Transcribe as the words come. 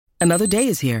Another day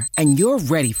is here, and you're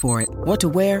ready for it. What to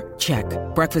wear? Check.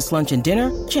 Breakfast, lunch, and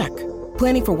dinner? Check.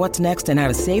 Planning for what's next and how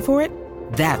to save for it?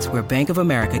 That's where Bank of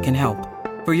America can help.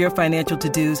 For your financial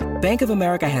to-dos, Bank of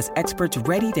America has experts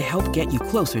ready to help get you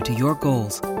closer to your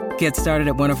goals. Get started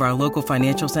at one of our local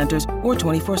financial centers or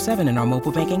 24/7 in our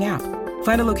mobile banking app.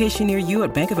 Find a location near you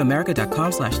at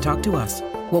bankofamerica.com/talktous.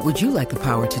 What would you like the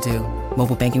power to do?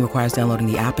 Mobile banking requires downloading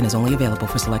the app and is only available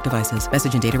for select devices.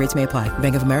 Message and data rates may apply.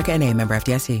 Bank of America N.A., member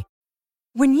FDIC.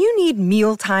 When you need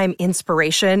mealtime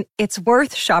inspiration, it's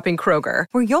worth shopping Kroger,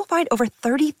 where you'll find over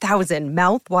 30,000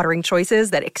 mouth-watering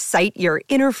choices that excite your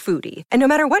inner foodie. And no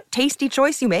matter what tasty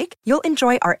choice you make, you'll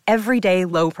enjoy our everyday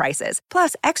low prices,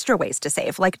 plus extra ways to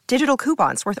save, like digital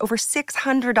coupons worth over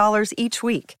 $600 each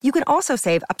week. You can also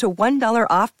save up to $1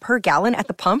 off per gallon at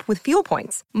the pump with fuel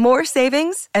points. More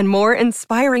savings and more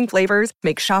inspiring flavors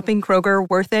make shopping Kroger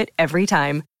worth it every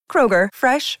time. Kroger,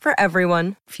 fresh for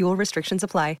everyone. Fuel restrictions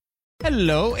apply.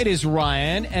 Hello, it is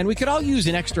Ryan, and we could all use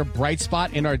an extra bright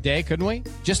spot in our day, couldn't we?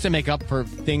 Just to make up for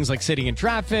things like sitting in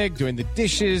traffic, doing the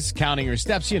dishes, counting your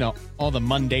steps, all the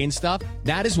mundane stuff.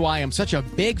 That is why I'm such a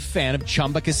big fan of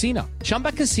Chumba Casino.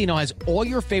 Chumba Casino has all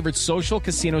your favorite social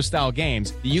casino-style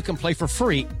games that you can play for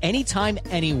free anytime,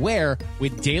 anywhere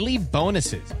with daily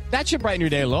bonuses. That should brighten your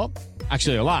day a little.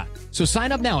 Actually, a lot. So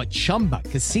sign up now at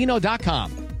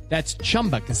ChumbaCasino.com. That's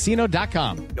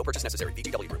ChumbaCasino.com. No purchase necessary.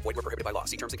 VGW Group. Void where prohibited by law.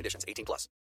 See terms and conditions. 18+.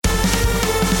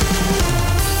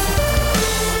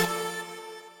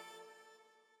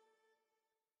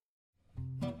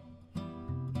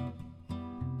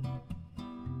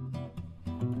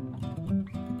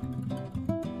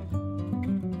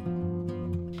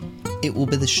 It will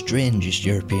be the strangest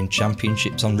European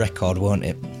Championships on record, won't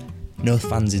it? No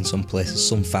fans in some places,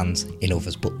 some fans in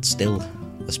others, but still,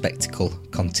 the spectacle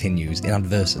continues in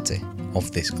adversity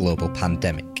of this global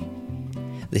pandemic.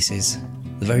 This is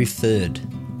the very third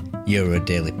Euro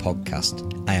Daily podcast.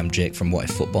 I am Jake from What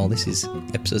If Football. This is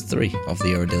episode 3 of the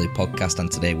Euro Daily podcast,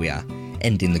 and today we are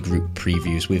ending the group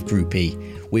previews with Group E,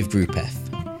 with Group F.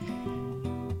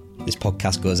 This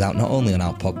podcast goes out not only on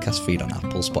our podcast feed on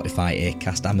Apple, Spotify,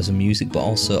 Acast, Amazon Music, but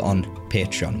also on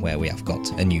Patreon, where we have got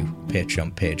a new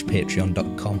Patreon page,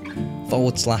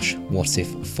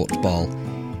 patreon.com/whatiffootball.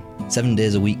 7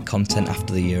 days a week content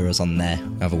after the Euros on there.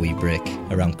 We have a wee break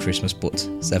around Christmas, but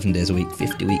 7 days a week,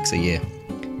 50 weeks a year.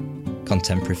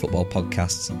 Contemporary football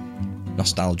podcasts,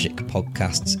 nostalgic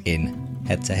podcasts in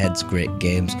head-to-heads, great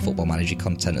games, football manager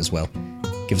content as well.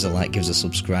 Give us a like, give us a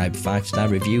subscribe, 5-star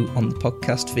review on the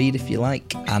podcast feed if you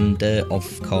like, and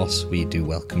of course we do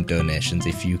welcome donations.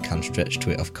 If you can stretch to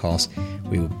it, of course,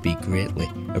 we would be greatly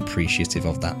appreciative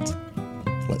of that.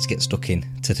 Let's get stuck in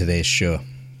to today's show.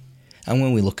 And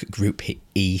when we look at Group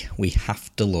E, we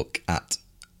have to look at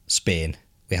Spain.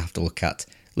 We have to look at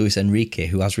Luis Enrique,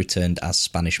 who has returned as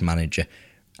Spanish manager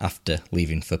after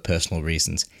leaving for personal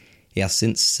reasons. He has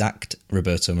since sacked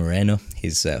Roberto Moreno,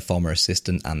 his former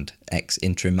assistant and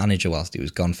ex-interim manager, whilst he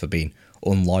was gone for being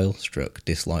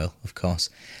disloyal, of course.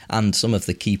 And some of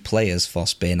the key players for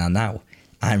Spain are now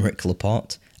Aymeric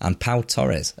Laporte and Pau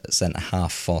Torres at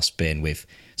centre-half for Spain, with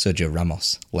Sergio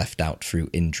Ramos left out through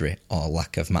injury or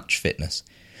lack of match fitness.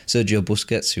 Sergio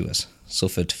Busquets, who has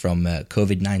suffered from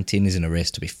COVID-19, is in a race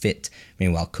to be fit.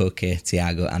 Meanwhile, Koke,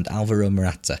 Thiago and Alvaro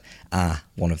Morata are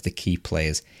one of the key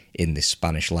players in this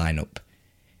Spanish lineup.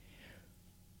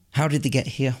 How did they get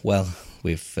here? Well,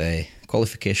 with a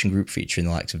qualification group featuring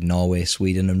the likes of Norway,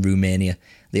 Sweden and Romania,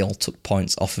 they all took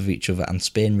points off of each other, and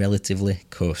Spain relatively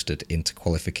coasted into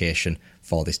qualification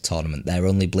for this tournament. Their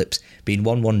only blips being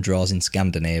 1-1 draws in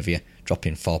Scandinavia,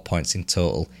 dropping 4 points in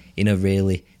total in a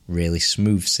really, really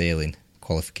smooth sailing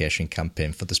qualification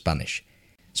campaign for the Spanish.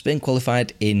 Spain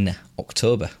qualified in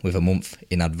October with a month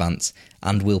in advance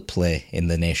and will play in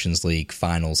the Nations League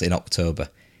finals in October,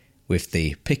 with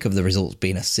the pick of the results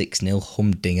being a 6-0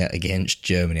 humdinger against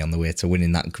Germany on the way to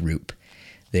winning that group.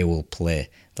 They will play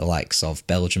the likes of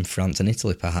Belgium, France and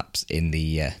Italy perhaps in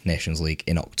the Nations League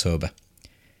in October.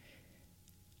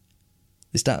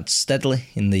 They started steadily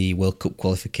in the World Cup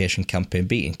qualification campaign,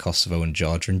 beating Kosovo and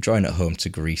Georgia and drawing at home to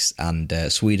Greece, and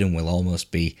Sweden will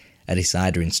almost be a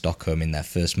decider in Stockholm in their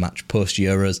first match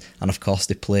post-Euros, and of course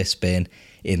they play Spain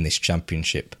in this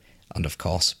championship, and of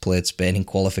course played Spain in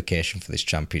qualification for this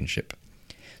championship.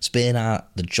 Spain are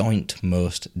the joint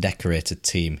most decorated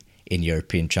team in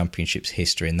European Championships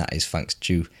history, and that is thanks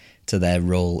due to their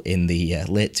role in the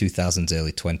late 2000s,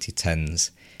 early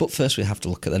 2010s. But first we have to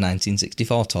look at the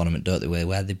 1964 tournament, don't we,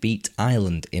 where they beat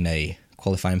Ireland in a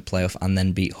qualifying playoff and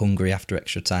then beat Hungary after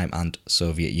extra time and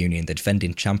Soviet Union, the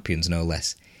defending champions no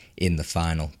less, in the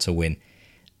final to win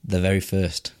the very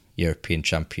first European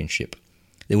Championship.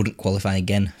 They wouldn't qualify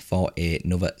again for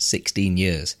another 16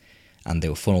 years, and they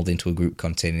were funneled into a group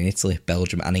containing Italy,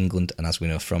 Belgium and England. And as we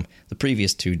know from the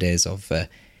previous 2 days of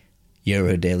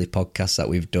Euro Daily podcasts that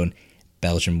we've done,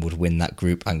 Belgium would win that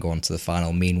group and go on to the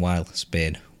final. Meanwhile,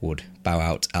 Spain would bow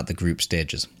out at the group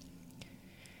stages.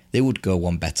 They would go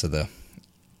one better though,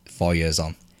 4 years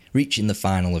on, reaching the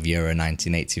final of Euro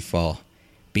 1984,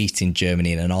 beating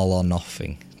Germany in an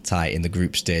all-or-nothing tie in the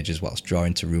group stages whilst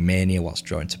drawing to Romania, whilst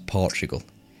drawing to Portugal.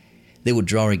 They would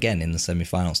draw again in the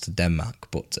semi-finals to Denmark,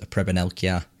 but a Preben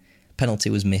Elkjær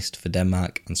penalty was missed for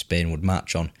Denmark and Spain would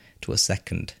march on to a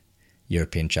second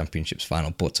European Championships final.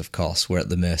 But of course, we're at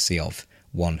the mercy of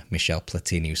one Michel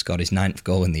Platini, who scored his 9th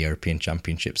goal in the European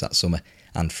Championships that summer,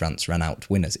 and France ran out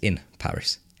winners in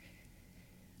Paris.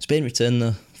 Spain returned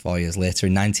though 4 years later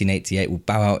in 1988, would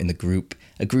bow out in the group,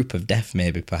 a group of death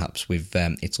maybe perhaps, with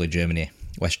Italy, Germany,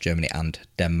 West Germany and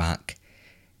Denmark.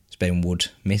 Spain would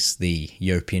miss the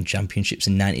European Championships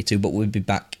in 92, but would be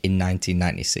back in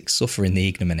 1996, suffering the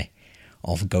ignominy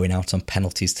of going out on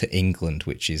penalties to England,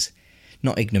 which is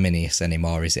not ignominious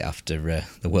anymore, is it, after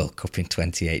the World Cup in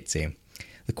 2018.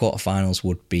 The quarterfinals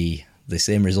would be the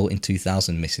same result in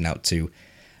 2000, missing out to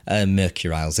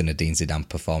mercurial Zinedine Zidane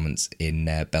performance in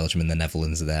Belgium and the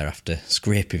Netherlands there after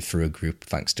scraping through a group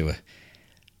thanks to a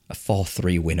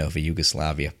 4-3 win over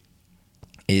Yugoslavia.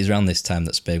 It is around this time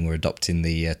that Spain were adopting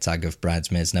the tag of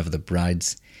bridesmaids, never the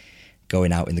brides,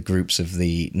 going out in the groups of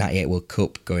the 98 World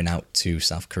Cup, going out to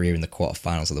South Korea in the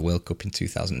quarterfinals of the World Cup in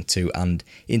 2002, and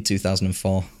in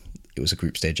 2004 it was a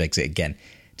group stage exit again,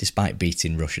 despite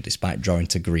beating Russia, despite drawing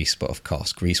to Greece. But of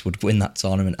course Greece would win that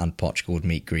tournament and Portugal would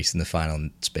meet Greece in the final,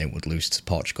 and Spain would lose to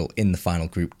Portugal in the final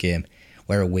group game,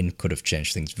 where a win could have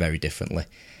changed things very differently.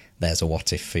 There's a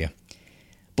what if for you.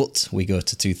 But we go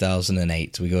to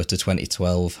 2008, we go to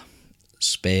 2012.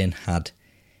 Spain had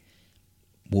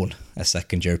won a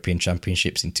second European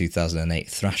Championships in 2008,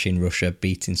 thrashing Russia,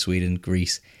 beating Sweden,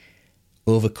 Greece,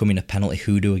 overcoming a penalty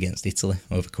hoodoo against Italy,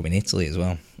 overcoming Italy as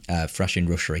well, thrashing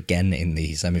Russia again in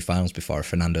the semi-finals before a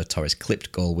Fernando Torres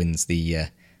clipped goal wins their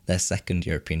second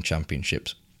European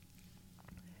Championships.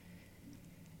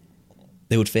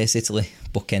 They would face Italy,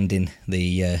 bookending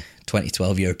the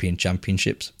 2012 European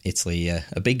Championships. Italy,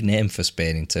 a big name for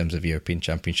Spain in terms of European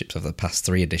Championships over the past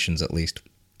 3 editions at least.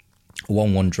 A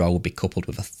 1-1 draw would be coupled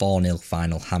with a 4-0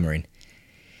 final hammering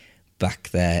back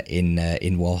there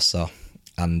in Warsaw,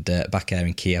 and back there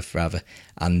in Kiev rather,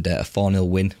 and a 4-0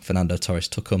 win. Fernando Torres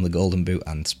took home the Golden Boot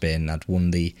and Spain had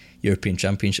won the European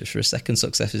Championships for a second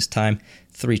successive time,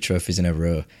 3 trophies in a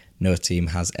row. No team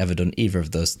has ever done either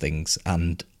of those things,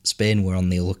 and Spain were on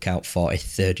the lookout for a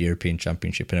 3rd European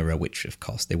Championship in a row, which of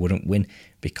course they wouldn't win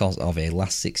because of a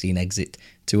last 16 exit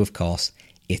to, of course,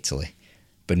 Italy.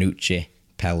 Bonucci,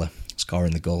 Pella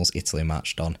scoring the goals, Italy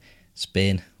marched on.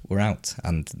 Spain were out,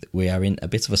 and we are in a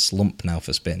bit of a slump now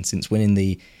for Spain. Since winning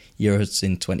the Euros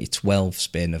in 2012,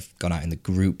 Spain have gone out in the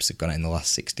groups, have gone out in the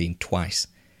last 16 twice.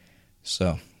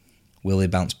 So, will they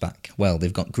bounce back? Well,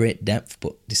 they've got great depth,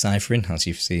 but deciphering, as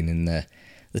you've seen in the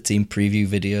team preview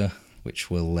video,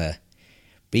 which will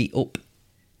be up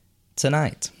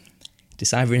tonight.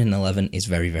 Deciphering an 11 is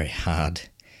very, very hard.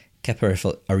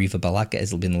 Kepa Arrizabalaga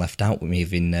has been left out, with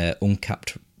leaving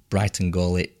uncapped Brighton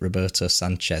goalie Roberto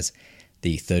Sanchez,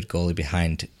 the 3rd goalie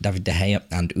behind David De Gea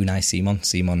and Unai Simon.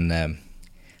 Simon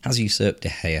has usurped De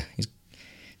Gea. He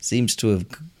seems to have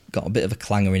got a bit of a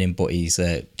clanger in him, but his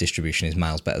distribution is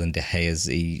miles better than De Gea's.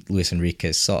 Luis Enrique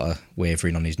is sort of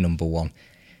wavering on his number 1.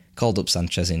 Called up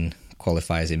Sanchez in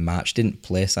qualifiers in March, didn't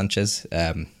play Sanchez,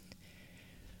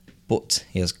 but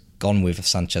he has gone with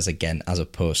Sanchez again as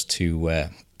opposed to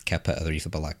Kepa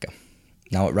Arrizabalaga.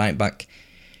 Now at right back,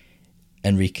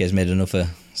 Enrique has made another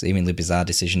seemingly bizarre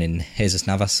decision in Jesus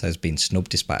Navas, has been snubbed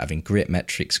despite having great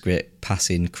metrics, great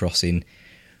passing, crossing,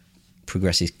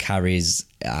 progressive carries,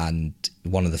 and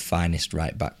one of the finest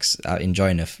right backs,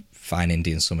 enjoying a fine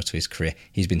Indian summer to his career.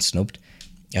 He's been snubbed.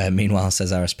 Meanwhile,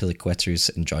 Cesar Azpilicueta, who's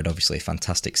enjoyed obviously a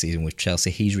fantastic season with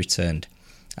Chelsea, he's returned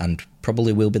and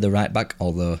probably will be the right back,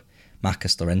 although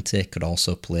Marcos Llorente could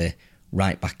also play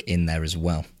right back in there as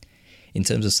well. In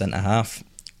terms of centre half,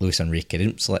 Luis Enrique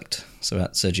didn't select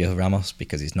Sergio Ramos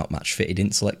because he's not match fit. He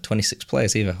didn't select 26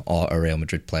 players either, or a Real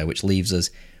Madrid player, which leaves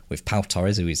us with Pau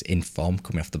Torres, who is in form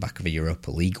coming off the back of a Europa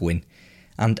League win,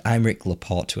 and Aymeric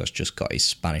Laporte, who has just got his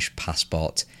Spanish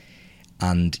passport.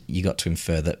 And you got to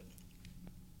infer that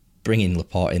bringing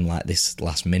Laporte in like this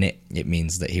last minute, it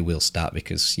means that he will start,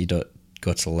 because you don't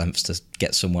go to the lengths to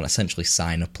get someone, essentially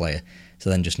sign a player, to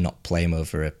then just not play him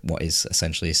over what is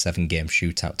essentially a 7-game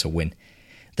shootout to win.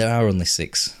 There are only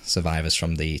 6 survivors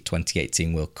from the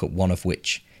 2018 World Cup, one of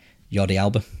which, Jordi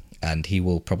Alba, and he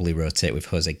will probably rotate with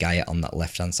Jose Gaya on that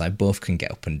left-hand side. Both can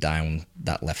get up and down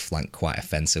that left flank quite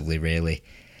offensively, really.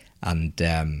 And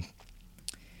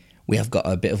we have got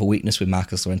a bit of a weakness with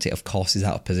Marcos Llorente. Of course, he's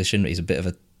out of position. He's a bit of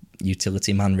a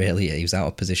utility man, really. He was out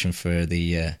of position for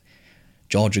the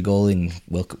Georgia goal in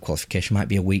World Cup qualification. Might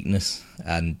be a weakness.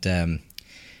 And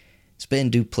Spain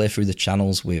do play through the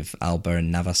channels with Alba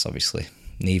and Navas, obviously.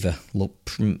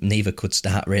 Neither could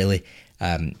start, really.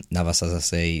 Navas, as I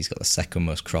say, he's got the second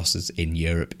most crosses in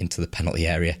Europe into the penalty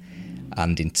area.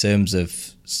 And in terms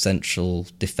of central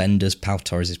defenders, Pau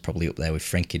Torres is probably up there with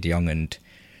Frenkie de Jong and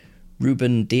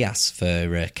Ruben Dias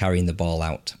for carrying the ball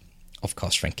out. Of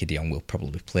course, Frenkie de Jong will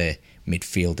probably play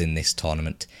midfield in this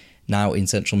tournament. Now, in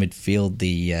central midfield,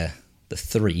 the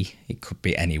three, it could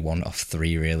be any one of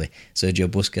three, really. Sergio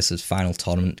Busquets' final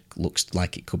tournament looks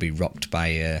like it could be rocked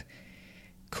by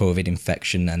COVID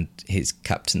infection, and his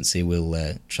captaincy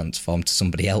will transform to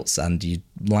somebody else, and you'd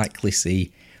likely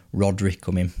see Rodri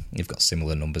come in. You've got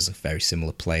similar numbers of very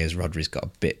similar players. Rodri's got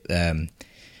a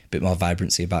bit more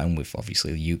vibrancy about him, with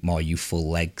obviously more youthful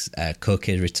legs.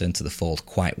 Koke returned to the fold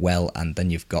quite well, and then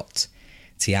you've got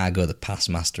Thiago, the pass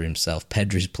master himself.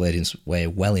 Pedri's played his way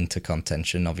well into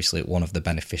contention, obviously one of the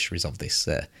beneficiaries of this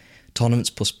tournament's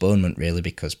postponement, really,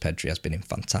 because Pedri has been in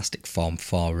fantastic form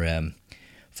for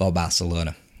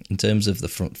Barcelona. In terms of the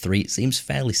front three, it seems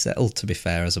fairly settled, to be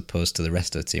fair, as opposed to the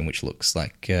rest of the team, which looks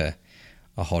like a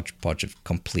hodgepodge of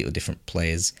completely different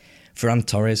players. Ferran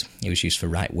Torres, he was used for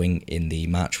right wing in the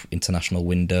March international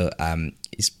window.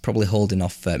 He's probably holding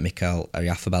off Mikel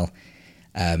Oyarzabal.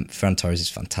 Ferran Torres is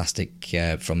fantastic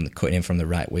cutting in from the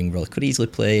right wing role. Could easily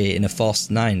play in a false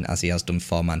nine, as he has done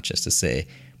for Manchester City,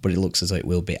 but it looks as though it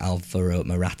will be Alvaro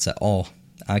Morata, or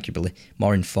arguably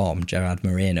more in form, Gerard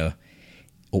Moreno,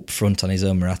 up front on his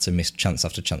own. Morata missed chance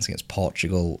after chance against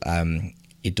Portugal.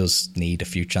 He does need a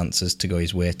few chances to go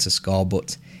his way to score,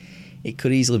 but it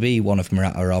could easily be one of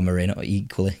Morata or Moreno.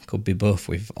 Equally, could be both,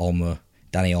 with Dani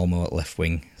Olmo at left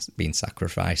wing being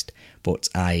sacrificed. But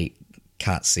I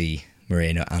can't see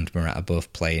Moreno and Morata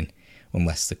both playing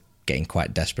unless they're getting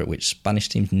quite desperate, which Spanish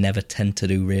teams never tend to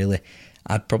do, really.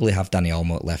 I'd probably have Dani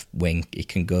Olmo at left wing. He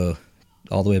can go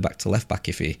all the way back to left back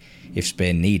if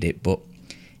Spain need it, but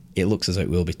it looks as though it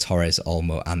will be Torres,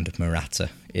 Olmo and Morata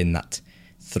in that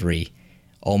three.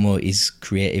 Olmo is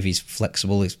creative, he's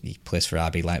flexible, he plays for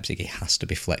RB Leipzig, he has to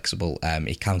be flexible.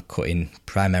 He can cut in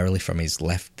primarily from his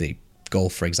left. The goal,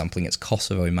 for example, against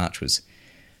Kosovo in March was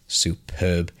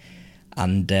superb.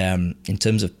 And in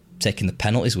terms of taking the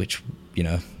penalties, which,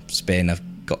 Spain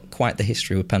have got quite the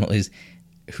history with penalties,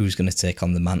 who's going to take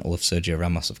on the mantle of Sergio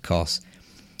Ramos, of course.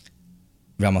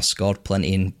 Ramos scored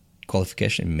plenty in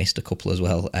qualification, he missed a couple as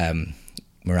well.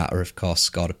 Morata, of course,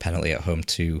 scored a penalty at home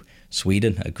to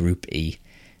Sweden, a Group E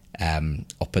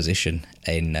opposition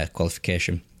in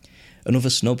qualification. Another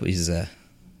snub is Igo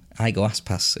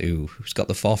Aspas, who's got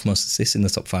the fourth most assists in the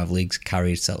top 5 leagues,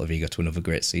 carried Celta Vigo to another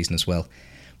great season as well.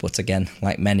 But again,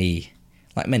 like many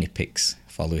picks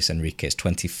for Luis Enrique's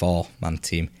 24-man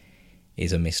team,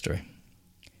 is a mystery.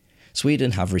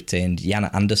 Sweden have retained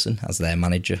Janne Andersson as their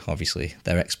manager. Obviously,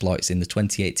 their exploits in the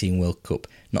 2018 World Cup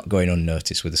not going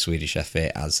unnoticed with the Swedish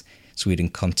FA, as Sweden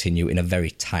continue in a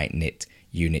very tight-knit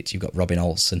unit. You've got Robin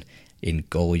Olsen in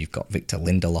goal, you've got Victor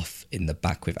Lindelof in the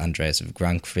back with Andreas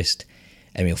Granqvist,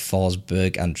 Emil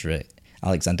Forsberg,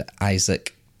 Alexander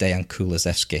Isak, Dejan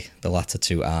Kulusevski. The latter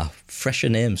two are fresher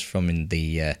names from in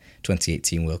the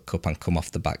 2018 World Cup and come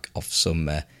off the back of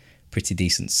some pretty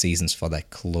decent seasons for their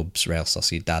clubs, Real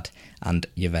Sociedad and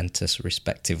Juventus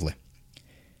respectively.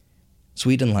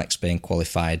 Sweden, like Spain,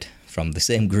 qualified from the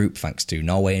same group thanks to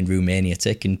Norway and Romania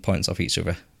taking points off each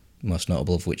other, most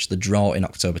notable of which the draw in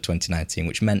October 2019,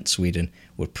 which meant Sweden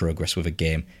would progress with a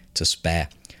game to spare.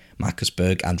 Marcus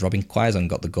Berg and Robin Quaison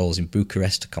got the goals in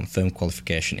Bucharest to confirm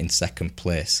qualification in second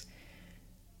place.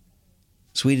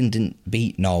 Sweden didn't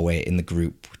beat Norway in the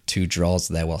group, with 2 draws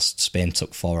there, whilst Spain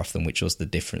took 4 off them, which was the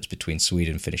difference between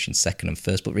Sweden finishing second and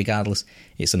first, but regardless,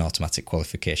 it's an automatic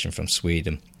qualification from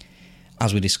Sweden.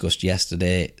 As we discussed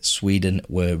yesterday, Sweden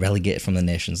were relegated from the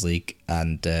Nations League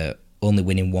and only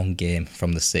winning 1 game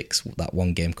from the 6, that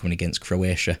 1 game coming against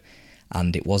Croatia,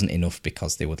 and it wasn't enough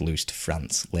because they would lose to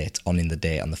France late on in the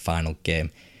day on the final game.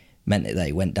 Meant that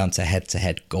it went down to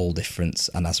head-to-head goal difference,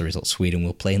 and as a result Sweden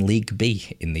will play in League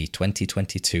B in the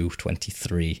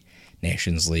 2022-23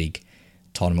 Nations League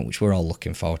tournament, which we're all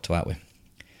looking forward to, aren't we?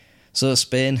 So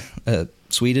Sweden,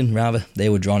 they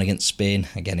were drawn against Spain,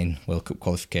 again in World Cup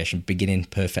qualification, beginning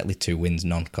perfectly, 2 wins,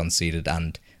 none conceded,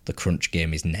 and the crunch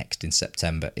game is next in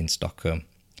September in Stockholm.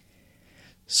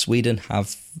 Sweden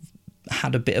have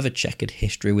had a bit of a checkered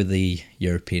history with the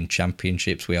European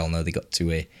Championships. We all know they got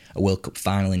to a World Cup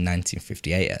final in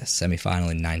 1958, a semi-final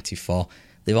in 94.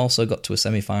 They've also got to a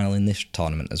semi-final in this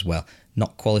tournament as well,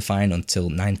 not qualifying until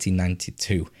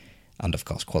 1992, and of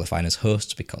course qualifying as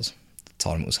hosts because the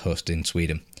tournament was hosted in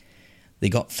Sweden. They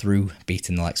got through,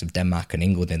 beating the likes of Denmark and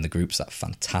England in the groups. That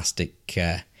fantastic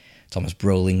Thomas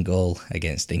Brolin goal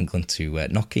against England to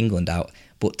knock England out,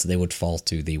 but they would fall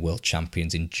to the world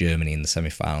champions in Germany in the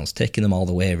semi-finals, taking them all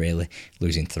the way really,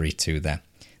 losing 3-2 there.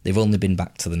 They've only been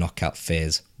back to the knockout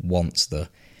phase once though,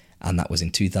 and that was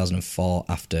in 2004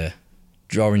 after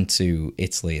drawing to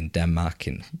Italy and Denmark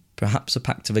in perhaps a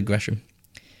pact of aggression,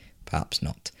 perhaps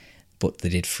not, but they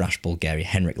did thrash Bulgaria.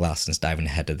 Henrik Larsson's diving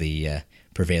ahead of the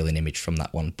prevailing image from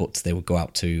that one, but they would go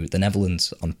out to the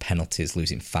Netherlands on penalties,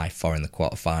 losing 5-4 in the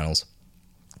quarterfinals.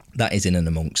 That is in and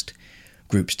amongst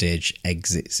group stage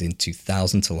exits in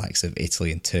 2000 to the likes of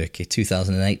Italy and Turkey,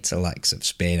 2008 to the likes of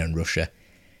Spain and Russia,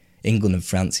 England and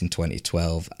France in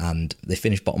 2012, and they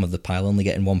finished bottom of the pile, only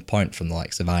getting 1 point from the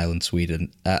likes of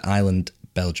Ireland,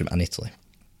 Belgium and Italy.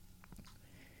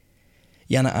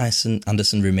 Janne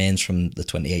Andersson remains from the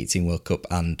 2018 World Cup,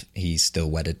 and he's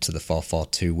still wedded to the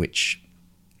 4-4-2, which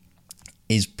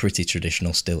is pretty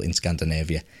traditional still in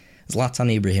Scandinavia.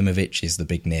 Zlatan Ibrahimovic is the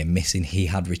big name missing. He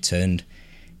had returned.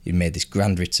 He made this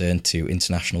grand return to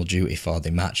international duty for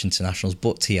the March internationals,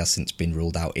 but he has since been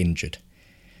ruled out injured.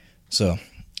 So,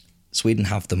 Sweden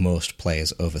have the most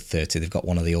players over 30. They've got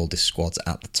one of the oldest squads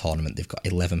at the tournament. They've got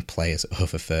 11 players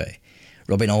over 30.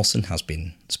 Robin Olsen has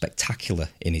been spectacular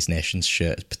in his nation's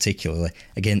shirt, particularly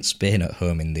against Spain at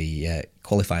home in the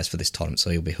qualifiers for this tournament,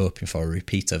 so you'll be hoping for a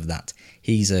repeat of that.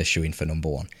 He's shooing for number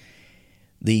one.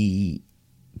 The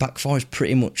back four is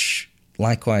pretty much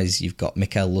likewise. You've got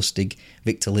Mikael Lustig,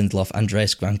 Victor Lindelof,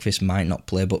 Andreas Granqvist might not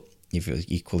play, but you've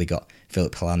equally got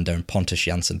Philip Helander and Pontus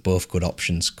Jansson, both good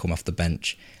options come off the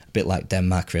bench. A bit like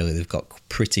Denmark, really, they've got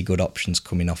pretty good options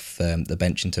coming off the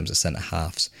bench in terms of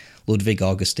centre-halves. Ludvig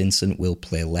Augustinsson will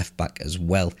play left-back as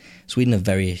well. Sweden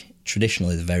are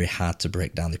traditionally very hard to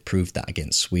break down. They proved that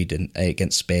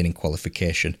against Spain in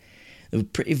qualification. They were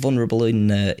pretty vulnerable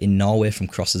in Norway from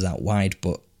crosses out wide,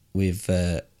 but with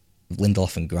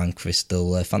Lindelof and Granqvist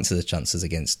still fancy the chances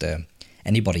against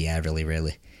anybody aerially,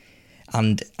 really.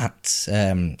 And at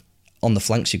on the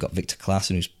flanks, you've got Victor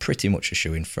Claesson, who's pretty much a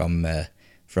shoo-in from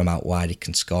out wide. He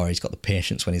can score. He's got the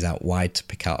patience when he's out wide to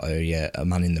pick out a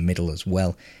man in the middle as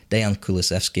well. Dejan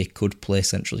Kulusevski could play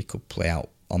centrally, could play out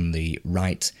on the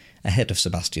right ahead of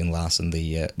Sebastian Larsson,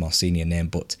 the more senior name,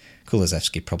 but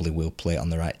Kulusevski probably will play on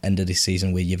the right end of this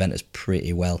season with Juventus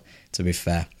pretty well, to be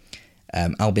fair.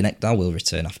 Albin Ekdal will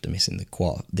return after missing the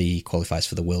qualifiers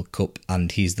for the World Cup,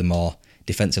 and he's the more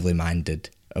defensively minded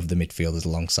of the midfielders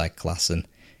alongside Claesson,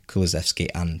 Kulusevski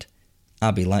and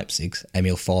RB Leipzig's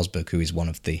Emil Forsberg, who is one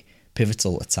of the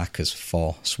pivotal attackers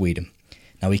for Sweden.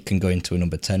 Now he can go into a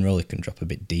number 10 role, he can drop a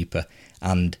bit deeper,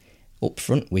 and up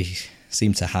front we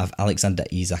seem to have Alexander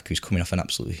Isak, who's coming off an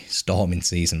absolutely storming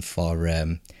season for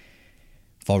Real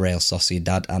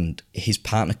Sociedad, and his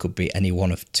partner could be any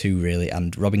one of two really.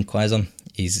 And Robin Quaison,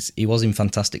 he was in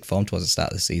fantastic form towards the start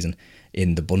of the season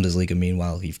in the Bundesliga.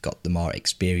 Meanwhile, you've got the more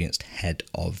experienced head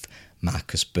of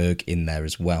Marcus Berg in there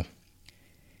as well.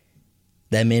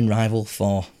 Their main rival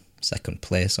for second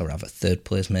place, or rather third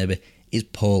place maybe, is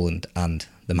Poland, and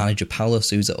the manager Paulo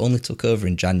Sousa only took over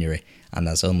in January and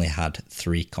has only had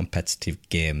 3 competitive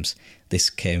games. This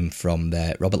came from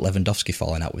Robert Lewandowski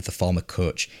falling out with the former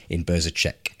coach in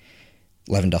Berzicek.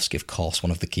 Lewandowski, of course,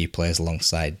 one of the key players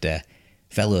alongside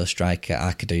fellow striker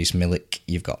Arkadiusz Milik.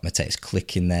 You've got Mateusz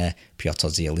Klich in there, Piotr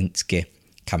Zielinski,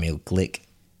 Kamil Glik,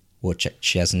 Wojciech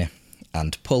Szczesny,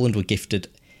 and Poland were gifted,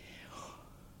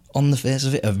 on the face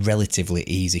of it, a relatively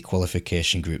easy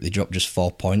qualification group. They dropped just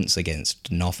 4 points against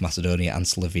North Macedonia and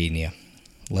Slovenia.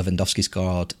 Lewandowski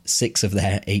scored 6 of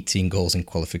their 18 goals in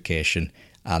qualification,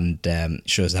 and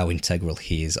shows how integral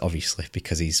he is, obviously,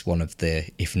 because he's one of the,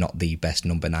 if not the best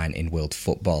number 9 in world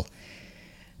football.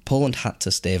 Poland had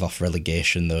to stave off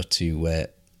relegation, though, to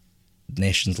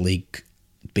Nations League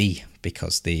B,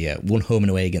 because they won home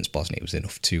and away against Bosnia. It was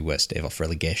enough to stave off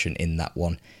relegation in that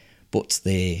one. But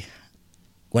they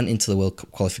went into the World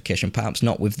Cup qualification, perhaps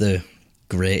not with the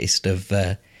greatest of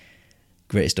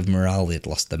morale. They'd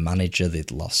lost their manager,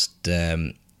 they'd lost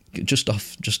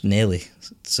just nearly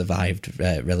survived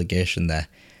relegation there.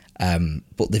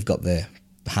 But they've got the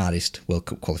hardest World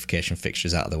Cup qualification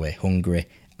fixtures out of the way. Hungary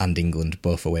and England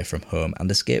both away from home,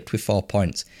 and escaped with 4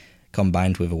 points,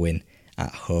 combined with a win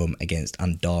at home against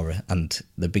Andorra. And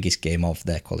the biggest game of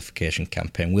their qualification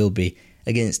campaign will be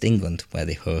against England, where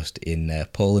they host in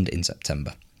Poland in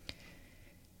September.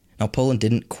 Now, Poland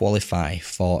didn't qualify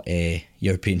for a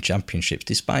European Championships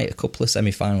despite a couple of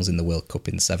semi-finals in the World Cup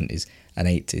in the 70s and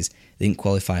 80s. They didn't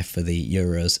qualify for the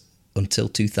Euros until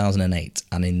 2008,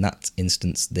 and in that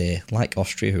instance they, like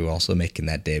Austria, who were also making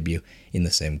their debut in the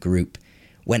same group,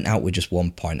 went out with just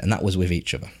 1 point, and that was with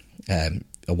each other. A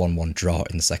 1-1 draw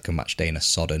in the second match day in a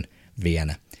sodden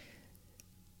Vienna.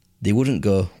 They wouldn't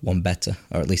go one better,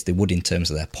 or at least they would in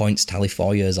terms of their points tally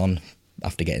 4 years on,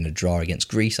 after getting a draw against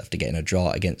Greece, after getting a draw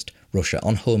against Russia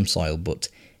on home soil, but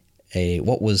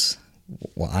what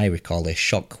I recall a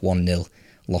shock 1-0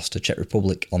 loss to Czech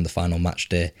Republic on the final match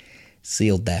day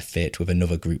sealed their fate with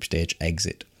another group stage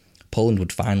exit. Poland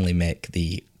would finally make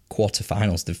the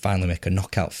quarter-finals, they'd finally make a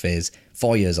knockout phase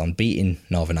 4 years on, beating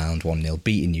Northern Ireland 1-0,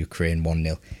 beating Ukraine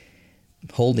 1-0,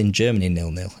 holding Germany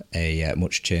 0-0, a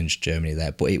much-changed Germany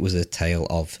there, but it was a tale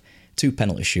of 2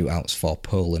 penalty shootouts for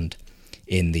Poland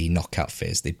in the knockout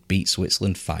phase. They beat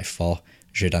Switzerland 5-4,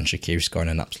 Xherdan Shaqiri scoring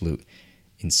an absolute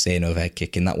insane overhead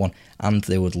kick in that one, and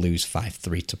they would lose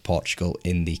 5-3 to Portugal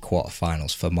in the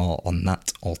quarterfinals. For more on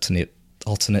that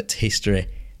alternate history,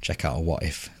 check out a What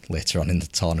If later on in the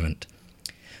tournament.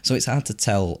 So it's hard to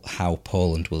tell how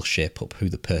Poland will shape up, who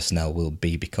the personnel will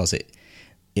be, because it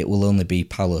will only be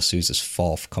Paulo Sousa's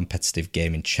 4th competitive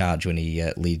game in charge when he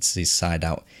leads his side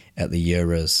out at the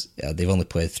Euros. They've only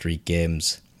played 3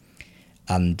 games.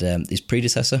 And his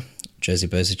predecessor, Jerzy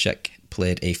Brzezicek,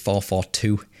 played a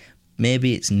 4-4-2.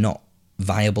 Maybe it's not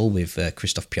viable with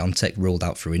Krzysztof Piątek ruled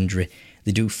out for injury.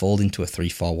 They do fold into a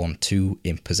 3-4-1-2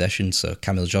 in possession, so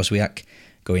Kamil Józwiak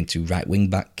going to right wing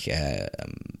back,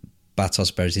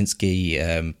 Bartosz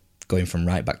Berezinski going from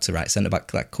right back to right centre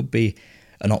back. That could be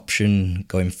an option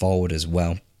going forward as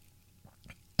well.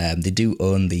 They do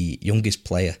own the youngest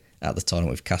player at the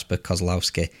tournament with Kasper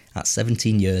Kozłowski at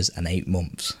 17 years and 8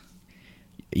 months.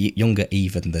 Younger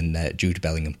even than Jude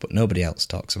Bellingham, but nobody else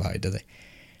talks about it, do they?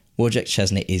 Wojciech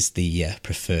Szczesny is the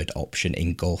preferred option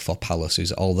in goal for Paulo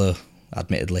Sousa, although,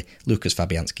 admittedly, Lukas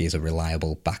Fabianski is a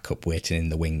reliable backup waiting in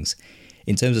the wings.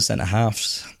 In terms of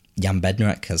centre-halves, Jan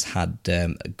Bednarek has had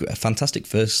a fantastic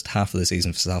first half of the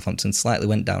season for Southampton, slightly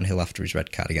went downhill after his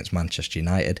red card against Manchester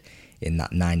United in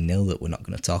that 9-0 that we're not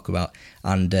going to talk about,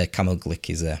 and Kamil Glik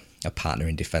is a partner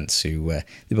in defence who,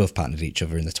 they both partnered each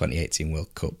other in the 2018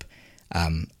 World Cup.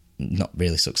 Not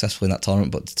really successful in that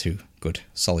tournament, but 2 good,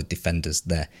 solid defenders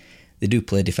there. They do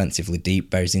play defensively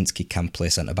deep. Berezinski can play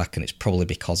centre-back, and it's probably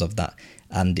because of that.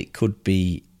 And it could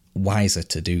be wiser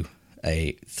to do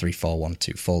a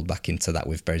 3-4-1-2, fold back into that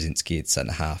with Berezinski at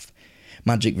centre-half.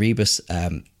 Magic Rebus,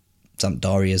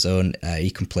 Sampdoria's own, he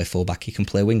can play full-back, he can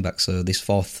play wing-back, so this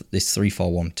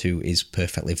 3-4-1-2 is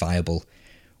perfectly viable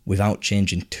without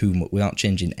changing too much, without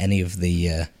changing any of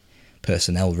the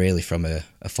personnel really from a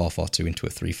 4-4-2 into a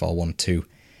 3-4-1-2.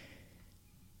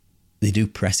 They do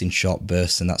press in short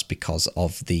bursts, and that's because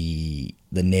of the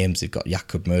names they've got.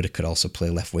 Jakub Moder could also play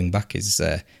left wing back. He's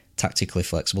tactically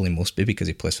flexible. He must be, because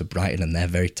he plays for Brighton and they're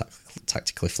very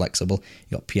tactically flexible.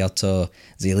 You've got Piotr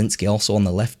Zielinski also on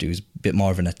the left, who's a bit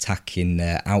more of an attacking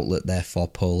outlet there for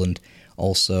Poland.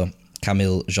 Also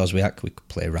Kamil Józwiak, we could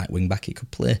play right wing back. He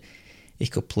could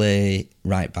play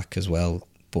right back as well,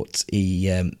 but he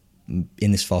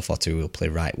in this 4-4-2 will play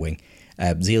right wing.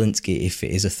 Zielinski, if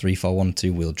it is a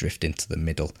 3-4-1-2, will drift into the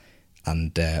middle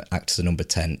and act as a number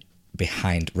 10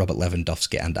 behind Robert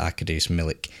Lewandowski and Arkadiusz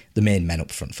Milik, the main men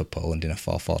up front for Poland in a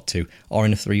 4-4-2 or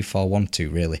in a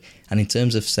 3-4-1-2 really. And in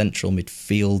terms of central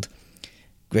midfield,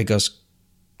 Grzegorz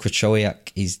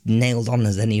Krychowiak is nailed on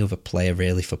as any other player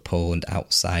really for Poland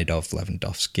outside of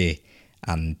Lewandowski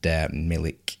and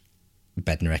Milik,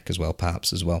 Bednarek as well,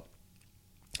 perhaps as well.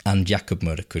 And Jakub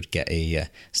Moder could get a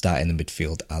start in the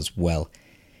midfield as well.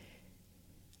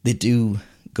 They do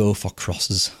go for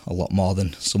crosses a lot more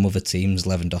than some other teams.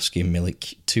 Lewandowski and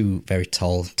Milik, 2 very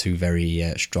tall, 2 very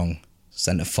strong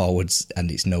centre forwards, and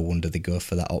it's no wonder they go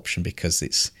for that option, because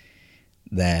it's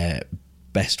their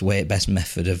best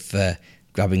method of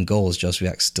grabbing goals.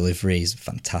 Józwiak's delivery is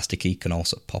fantastic. He can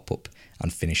also pop up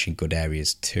and finish in good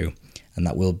areas too, and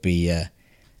that will be a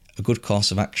good course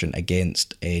of action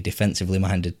against a defensively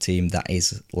minded team that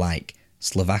is like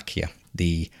Slovakia,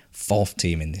 the 4th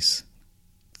team in this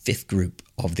 5th group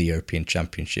of the European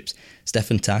Championships.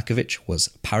 Stefan Tarkovic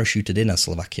was parachuted in as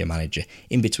Slovakia manager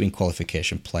in between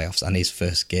qualification playoffs, and his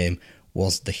first game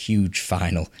was the huge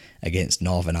final against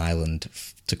Northern Ireland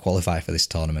to qualify for this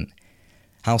tournament.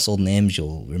 Household names,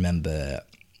 you'll remember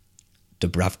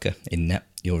Dubravka in net,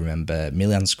 you'll remember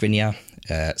Milan Skriniar,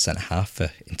 centre-half for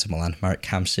Inter Milan, Marek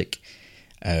Hamsik,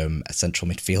 a central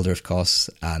midfielder of course,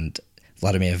 and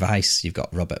Vladimir Weiss. You've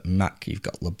got Robert Mak, you've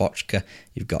got Lobotka,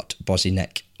 you've got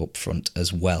Bozinek up front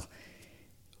as well.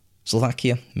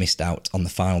 Slovakia missed out on the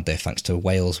final day thanks to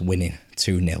Wales winning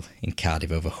 2-0 in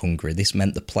Cardiff over Hungary. This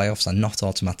meant the playoffs are not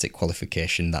automatic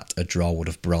qualification that a draw would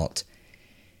have brought.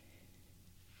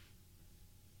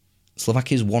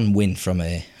 Slovakia's one win from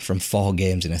 4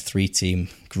 games in a 3-team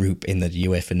group in the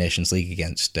UEFA Nations League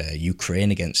against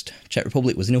Ukraine, against Czech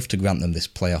Republic, was enough to grant them this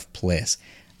playoff place.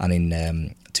 And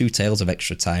in 2 tales of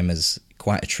extra time, as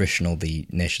quite attritional the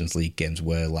Nations League games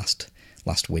were last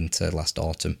winter, last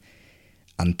autumn,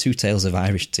 and 2 tales of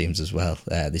Irish teams as well.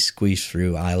 They squeezed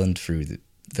through Ireland through the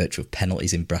virtue of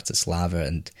penalties in Bratislava,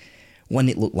 and when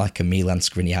it looked like a Milan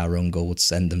Skriniar own goal would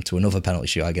send them to another penalty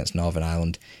shootout against Northern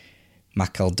Ireland,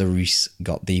 Makal Darius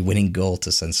got the winning goal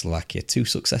to send Slovakia 2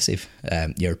 successive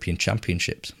European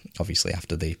Championships, obviously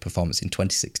after the performance in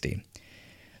 2016.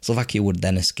 Slovakia would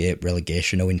then escape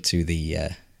relegation owing to the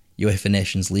UEFA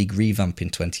Nations League revamp in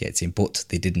 2018, but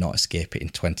they did not escape it in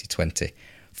 2020.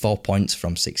 4 points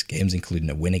from 6 games, including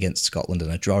a win against Scotland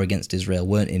and a draw against Israel,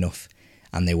 weren't enough,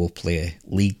 and they will play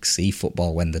League C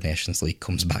football when the Nations League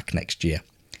comes back next year.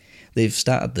 They've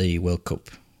started the World Cup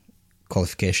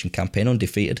qualification campaign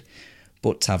undefeated,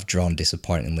 but have drawn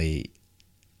disappointingly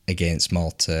against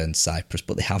Malta and Cyprus,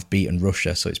 but they have beaten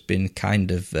Russia, so it's been kind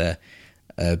of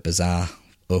a bizarre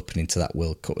opening to that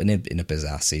World Cup, in a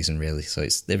bizarre season really, so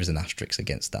there is an asterisk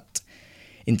against that.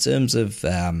 In terms of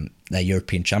their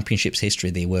European Championships history,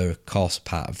 they were, of course,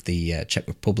 part of the Czech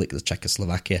Republic, the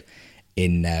Czechoslovakia,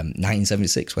 in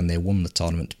 1976 when they won the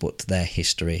tournament, but their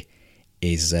history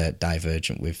is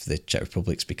divergent with the Czech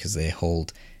Republic's because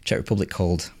Czech Republic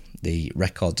hold the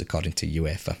records according to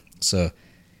UEFA. So,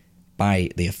 by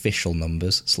the official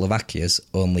numbers, Slovakia's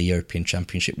only European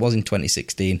Championship was in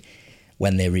 2016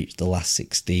 when they reached the last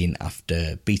 16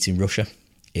 after beating Russia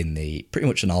in the pretty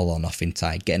much an all-or-nothing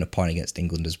tie, getting a point against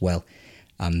England as well,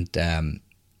 and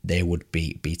they would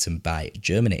be beaten by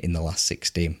Germany in the last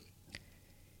 16.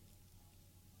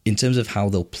 In terms of how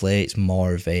they'll play, it's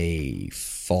more of a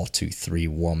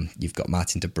 4-2-3-1. You've got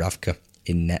Martin Dubravka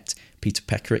in net, Peter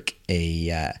Pekarik,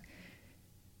 a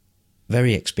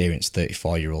very experienced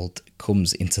 34-year-old,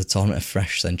 comes into the tournament a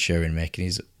fresh centurion,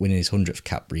 winning his 100th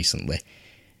cap recently.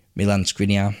 Milan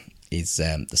Skriniar is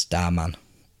the star man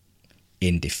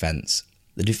in defence.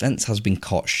 The defence has been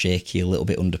caught shaky a little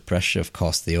bit under pressure. Of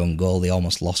course, the own goal, they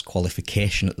almost lost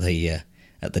qualification at the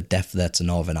death there to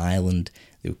Northern Ireland.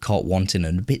 They were caught wanting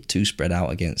and a bit too spread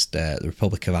out against the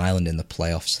Republic of Ireland in the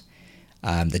playoffs.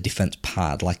 The defence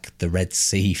parted like the Red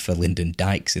Sea for Lyndon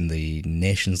Dykes in the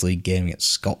Nations League game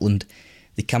against Scotland.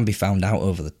 They can be found out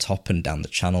over the top and down the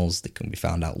channels. They can be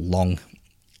found out long.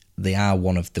 They are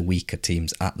one of the weaker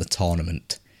teams at the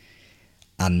tournament.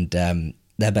 And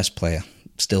their best player,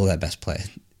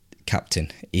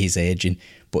 captain, is aging,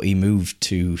 but he moved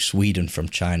to Sweden from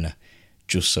China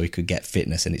just so he could get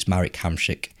fitness, and it's Marek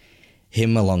Hamšík.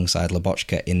 Him alongside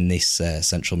Lobotka in this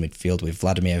central midfield with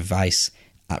Vladimír Weiss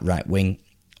at right wing,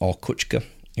 or Kučka,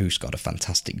 who scored a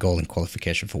fantastic goal in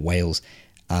qualification for Wales,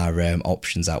 are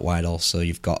options out wide. Also,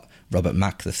 you've got Robert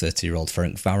Mack, the 30-year-old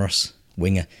Ferencváros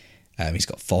winger. He's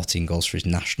got 14 goals for his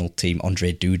national team.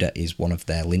 Ondřej Duda is one of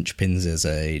their linchpins as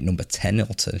a number 10,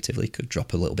 alternatively could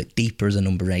drop a little bit deeper as a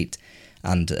number 8.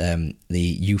 And the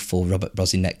youthful Robert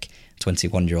Brozinek,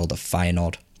 21-year-old of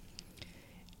Feyenoord.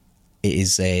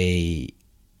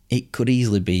 It could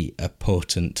easily be a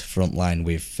potent front line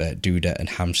with Duda and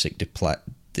Hamšík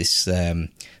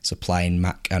supplying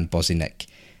Mack and Brozinek.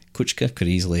 Kučka could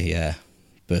easily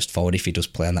burst forward if he does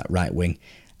play on that right wing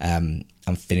and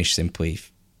finish simply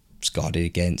scored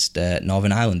against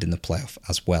Northern Ireland in the playoff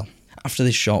as well. After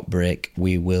this short break,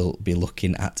 we will be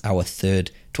looking at our third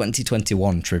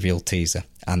 2021 trivial teaser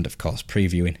and, of course,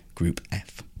 previewing Group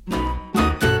F.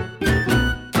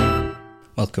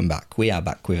 Welcome back. We are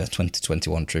back with a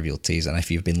 2021 trivial teaser, and if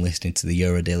you've been listening to the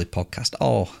Euro Daily podcast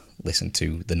or listened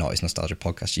to the Noughties Nostalgia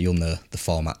podcast, you'll know the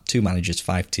format. 2 managers,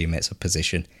 5 teammates, a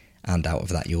position, and out of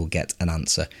that you'll get an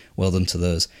answer. Well done to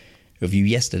those of you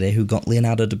yesterday who got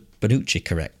Leonardo Bonucci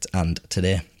correct, and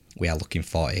today we are looking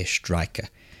for a striker.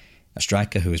 A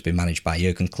striker who has been managed by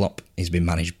Jurgen Klopp. He's been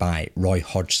managed by Roy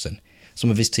Hodgson.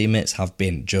 Some of his teammates have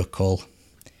been Joe Cole,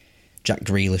 Jack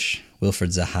Grealish,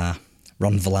 Wilfried Zaha,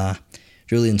 Ron Vlaar,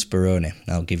 Julian Speroni.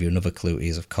 I'll give you another clue.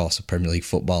 He's, of course, a Premier League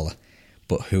footballer.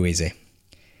 But who is he?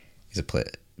 He's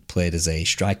played as a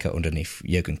striker underneath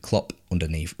Jurgen Klopp,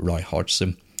 underneath Roy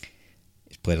Hodgson.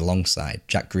 He's played alongside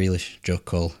Jack Grealish, Joe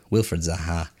Cole, Wilfried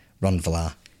Zaha, Ron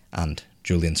Vlaar and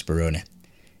Julian Speroni.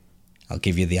 I'll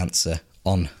give you the answer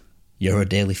on Euro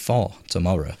Daily 4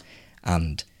 tomorrow.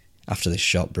 And after this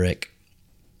short break,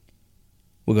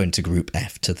 we're going to Group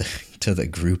F, to the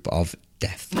group of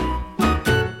death.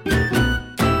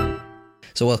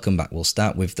 So So welcome back. We'll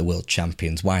start with the world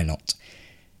champions. Why not?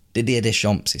 Didier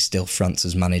Deschamps is still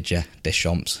France's manager.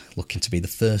 Deschamps looking to be the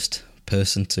first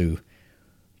person to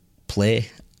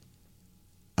play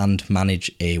and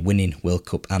manage a winning World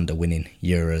Cup and a winning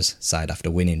Euros side after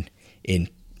winning in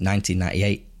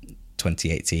 1998,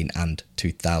 2018 and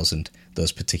 2000,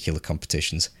 those particular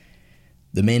competitions.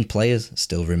 The main players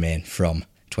still remain from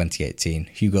 2018.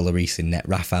 Hugo Lloris in net,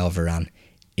 Raphael Varane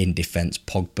in defence,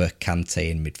 Pogba, Kante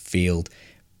in midfield,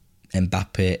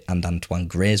 Mbappe and Antoine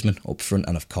Griezmann up front,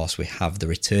 and of course we have the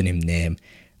returning name,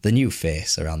 the new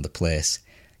face around the place,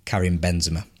 Karim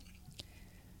Benzema.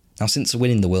 Now, since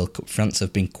winning the World Cup, France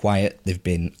have been quiet, they've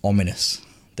been ominous.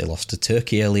 They lost to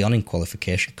Turkey early on in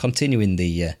qualification, continuing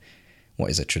the what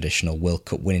is a traditional World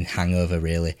Cup winning hangover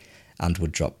really, and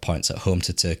would drop points at home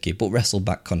to Turkey, but wrestled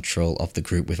back control of the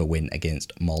group with a win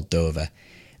against Moldova.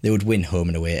 They would win home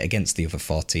and away against the other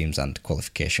four teams, and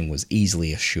qualification was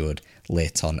easily assured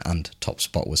late on, and top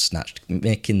spot was snatched,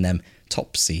 making them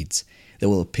top seeds. They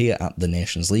will appear at the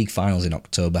Nations League finals in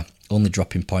October, only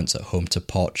dropping points at home to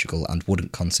Portugal and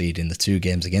wouldn't concede in the 2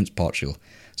 games against Portugal.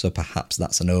 So perhaps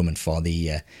that's an omen for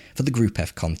the Group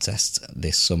F contest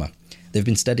this summer. They've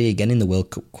been steady again in the World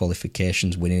Cup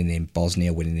qualifications, winning in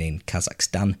Bosnia, winning in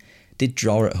Kazakhstan. Did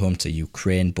draw at home to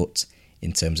Ukraine, but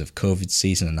in terms of COVID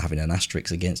season and having an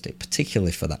asterisk against it,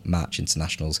 particularly for that March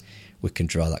internationals, we can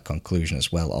draw that conclusion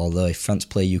as well. Although if France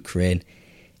play Ukraine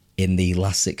in the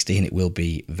last 16, it will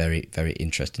be very, very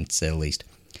interesting to say the least.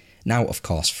 Now, of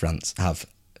course, France have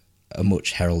a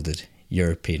much heralded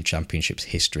European Championships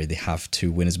history. They have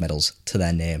 2 winners' medals to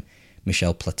their name.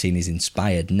 Michel Platini's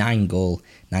inspired 9-goal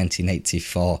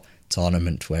 1984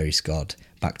 tournament where he scored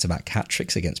back-to-back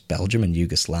hat-tricks against Belgium and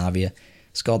Yugoslavia,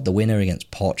 scored the winner against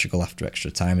Portugal after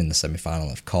extra time in the semi-final,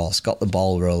 of course, got the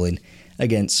ball rolling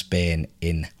against Spain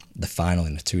in the final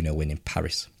in a 2-0 win in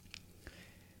Paris.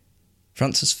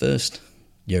 France's first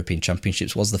European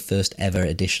Championships was the first ever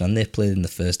edition, and they played in the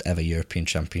first ever European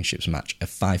Championships match, a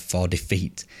 5-4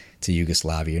 defeat to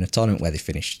Yugoslavia in a tournament where they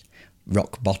finished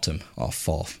rock bottom, or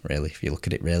 4th really, if you look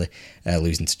at it really,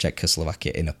 losing to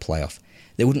Czechoslovakia in a playoff.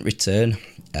 They wouldn't return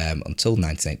until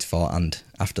 1984, and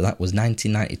after that was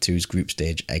 1992's group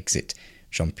stage exit,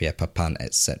 Jean-Pierre Papin,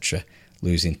 etc.,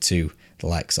 losing to the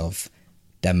likes of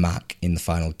Denmark in the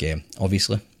final game.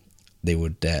 Obviously, they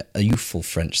would a youthful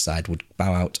French side would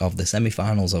bow out of the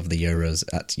semi-finals of the Euros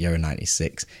at Euro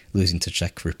 96, losing to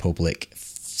Czech Republic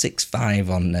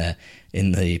 6-5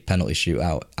 in the penalty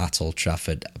shootout at Old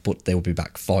Trafford, but they would be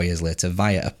back 4 years later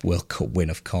via a World Cup win,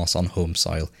 of course, on home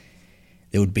soil.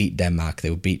 They would beat Denmark, they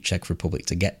would beat Czech Republic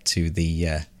to get to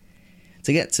the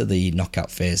knockout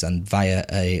phase, and via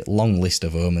a long list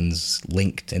of omens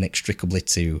linked inextricably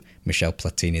to Michel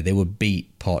Platini, they would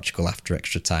beat Portugal after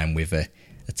extra time with a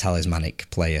talismanic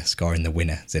player scoring the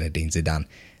winner, Zinedine Zidane.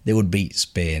 They would beat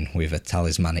Spain with a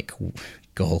talismanic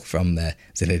goal from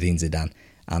Zinedine Zidane,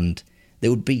 and they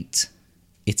would beat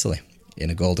Italy in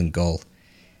a golden goal.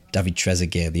 David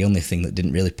Trezeguet, the only thing that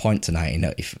didn't really point to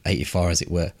 1984 as it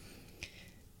were.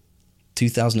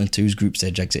 2002's group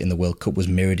stage exit in the World Cup was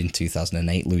mirrored in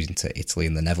 2008, losing to Italy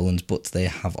and the Netherlands, but they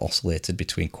have oscillated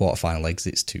between quarter-final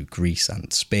exits to Greece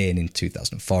and Spain in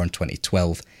 2004 and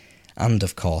 2012, and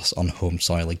of course on home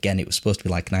soil again. It was supposed to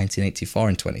be like 1984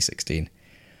 in 2016,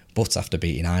 but after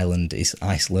beating Ireland,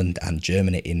 Iceland and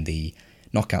Germany in the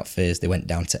knockout phase, they went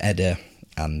down to Eder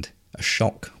and a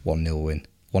shock 1-0 win,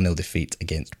 1-0 defeat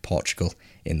against Portugal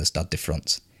in the Stade de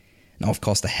France. Now, of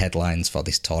course, the headlines for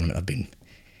this tournament have been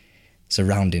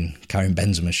surrounding Karim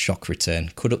Benzema's shock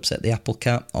return. Could upset the apple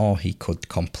cart, or he could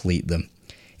complete them.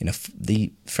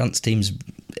 The France team's,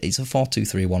 it's a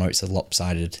 4-2-3-1, or it's a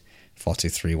lopsided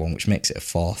 4-2-3-1, which makes it a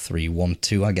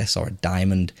 4-3-1-2, I guess, or a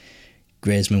diamond.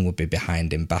 Griezmann would be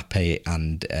behind Mbappe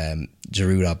and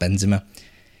Giroud or Benzema.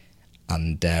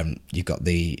 And you've got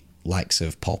the likes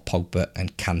of Paul Pogba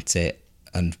and Kante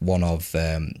and one of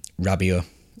Rabiot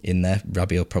in there.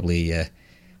 Rabiot probably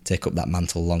take up that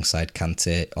mantle alongside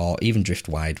Kante, or even drift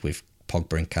wide with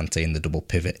Pogba and Kante in the double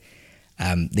pivot.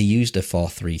 They used a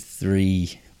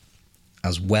 4-3-3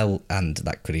 as well, and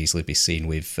that could easily be seen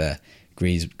with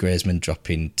Griezmann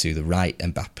dropping to the right,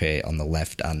 Mbappe on the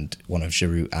left, and one of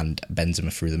Giroud and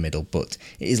Benzema through the middle. But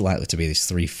it is likely to be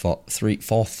this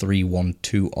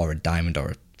 4-3-1-2 or a diamond or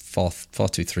a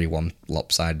 4-2-3-1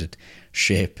 lopsided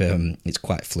shape. It's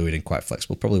quite fluid and quite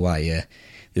flexible, probably why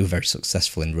they were very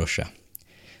successful in Russia.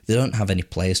 They don't have any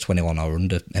players 21 or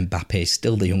under. Mbappe is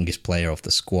still the youngest player of the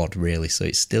squad, really, so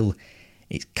it's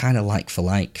kind of like for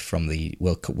like from the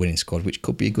World Cup winning squad, which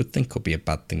could be a good thing, could be a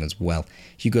bad thing as well.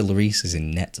 Hugo Lloris is in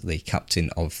net, the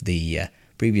captain of the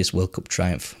previous World Cup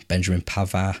triumph. Benjamin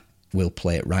Pavard will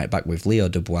play at right back with Leo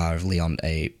Dubois of Lyon,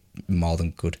 a more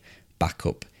than good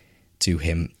backup to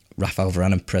him. Raphael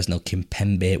Varane and Presnel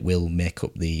Kimpembe will make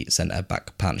up the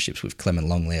centre-back partnerships with Clement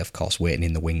Longley, of course, waiting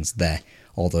in the wings there,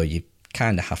 although you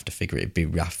kind of have to figure it'd be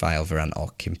Raphael Varane or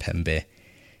Kimpembe.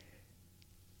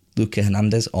 Luca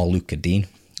Hernandez or Luca Dean,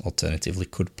 alternatively,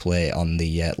 could play on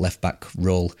the left-back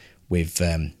role with,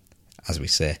 as we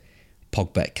say,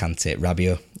 Pogba, Kante,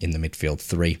 Rabiot in the midfield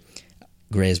three.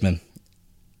 Griezmann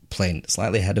playing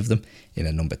slightly ahead of them in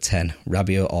a number 10.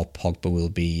 Rabiot or Pogba will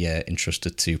be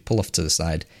entrusted to pull off to the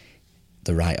side,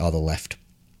 the right or the left,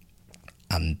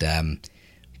 and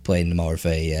playing more of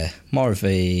a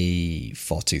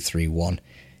 4-2-3-1.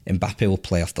 Mbappe will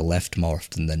play off the left more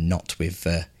often than not. With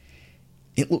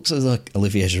it looks as though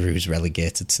Olivier Giroud is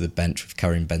relegated to the bench with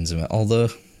Karim Benzema, although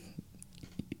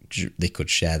they could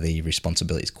share the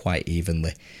responsibilities quite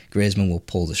evenly. Griezmann will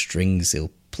pull the strings.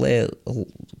 He'll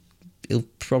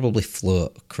probably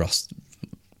float across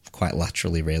quite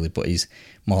laterally, really, but he's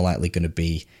more likely going to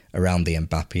be around the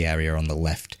Mbappe area on the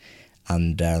left.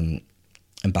 And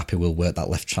Mbappe will work that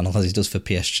left channel as he does for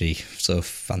PSG so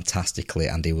fantastically,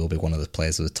 and he will be one of the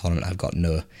players of the tournament. I've got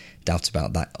no doubt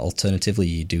about that. Alternatively,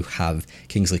 you do have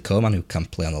Kingsley Coman, who can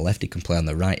play on the left, he can play on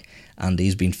the right, and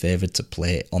he's been favoured to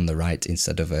play on the right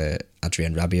instead of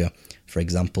Adrien Rabiot, for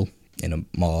example, in a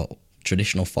more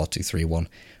traditional 4-2-3-1,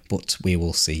 but we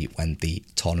will see when the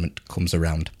tournament comes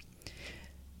around.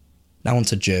 Now on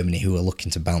to Germany, who are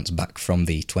looking to bounce back from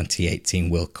the 2018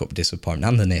 World Cup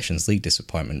disappointment and the Nations League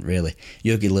disappointment, really.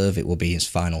 Jogi Löw, it will be his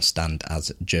final stand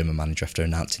as German manager after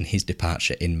announcing his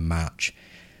departure in March.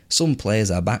 Some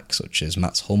players are back, such as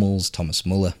Mats Hummels, Thomas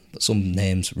Muller, but some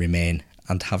names remain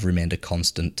and have remained a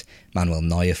constant. Manuel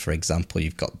Neuer, for example.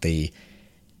 You've got the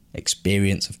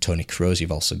experience of Toni Kroos,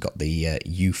 you've also got the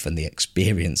youth and the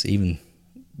experience, even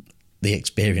the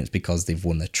experience because they've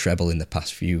won the treble in the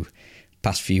past few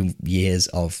years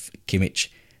of Kimmich,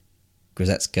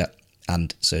 Goretzka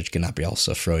and Serge Gnabry,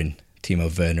 also throwing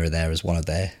Timo Werner there as one of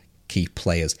their key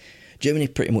players. Germany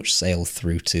pretty much sailed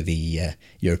through to the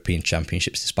European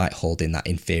Championships despite holding that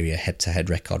inferior head-to-head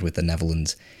record with the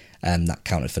Netherlands. That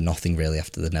counted for nothing really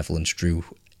after the Netherlands drew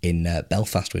in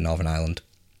Belfast with Northern Ireland.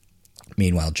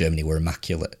 Meanwhile, Germany were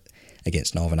immaculate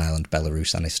against Northern Ireland,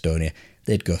 Belarus and Estonia.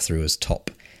 They'd go through as top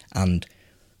and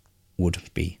would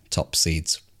be top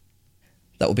seeds.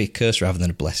 That would be a curse rather than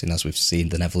a blessing, as we've seen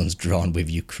the Netherlands drawn with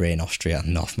Ukraine, Austria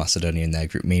and North Macedonia in their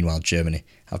group. Meanwhile, Germany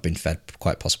have been fed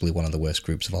quite possibly one of the worst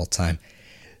groups of all time.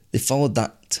 They followed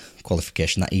that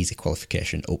qualification, that easy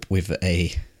qualification, up with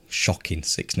a shocking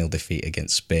 6-0 defeat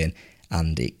against Spain,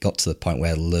 and it got to the point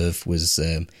where Löw was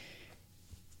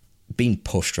being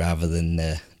pushed rather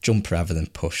than jumped rather than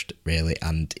pushed, really,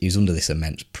 and he was under this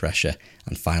immense pressure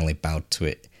and finally bowed to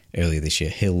it. Earlier this year,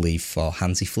 he'll leave for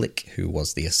Hansi Flick, who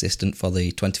was the assistant for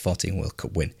the 2014 World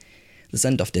Cup win. The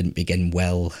send-off didn't begin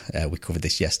well. We covered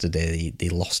this yesterday. They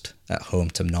lost at home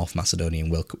to North Macedonia in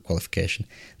World Cup qualification.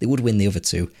 They would win the other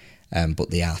two, but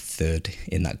they are third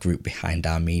in that group behind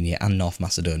Armenia and North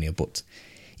Macedonia. But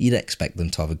you'd expect them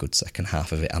to have a good second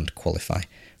half of it and qualify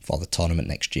for the tournament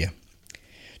next year.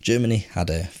 Germany had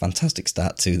a fantastic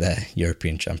start to their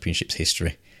European Championships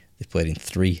history. They played in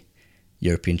 3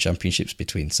 European Championships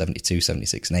between 72,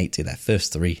 76 and 80, their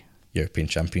first 3 European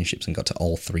Championships, and got to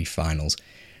all 3 finals,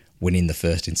 winning the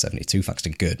first in 72 thanks to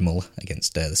Gerd Müller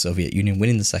against the Soviet Union,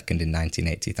 winning the second in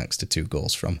 1980 thanks to 2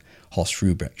 goals from Horst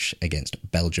Rubesch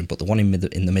against Belgium. But the one in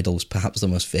the middle was perhaps the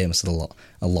most famous of the lot,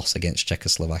 a loss against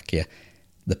Czechoslovakia,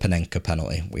 the Panenka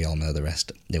penalty. We all know the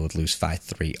rest. They would lose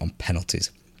 5-3 on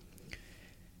penalties.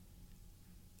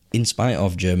 In spite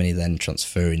of Germany then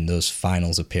transferring those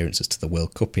finals appearances to the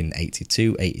World Cup in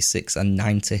 82, 86 and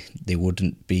 90,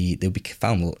 they'd be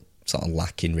found sort of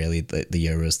lacking really the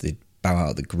Euros. They'd bow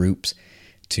out of the groups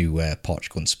to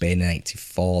Portugal and Spain in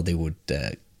 84. They would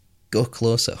go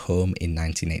close at home in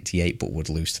 1988 but would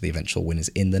lose to the eventual winners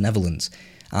in the Netherlands,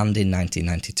 and in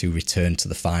 1992 return to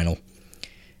the final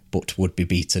but would be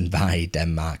beaten by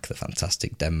Denmark, the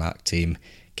fantastic Denmark team,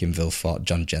 Kim Vilfort,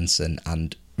 John Jensen,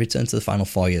 and returned to the final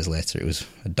 4 years later. It was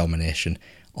a domination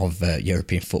of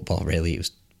European football, really.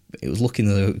 It was looking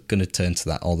going to turn to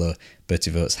that, although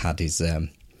Bertie Vogts had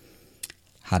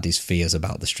his fears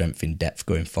about the strength in depth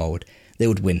going forward. They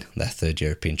would win their 3rd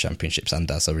European Championships and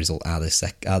as a result are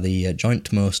the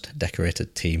joint most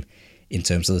decorated team in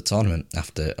terms of the tournament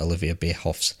after Olivier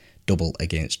Bierhoff's double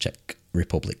against Czech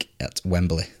Republic at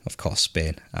Wembley. Of course,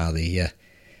 Spain are the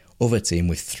other team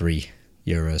with 3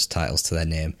 Euros titles to their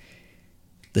name.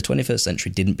 The 21st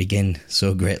century didn't begin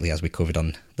so greatly, as we covered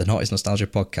on the Noughties Nostalgia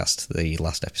podcast, the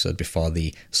last episode before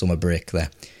the summer break there.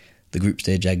 The group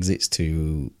stage exits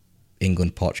to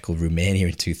England, Portugal, Romania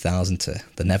in 2000 to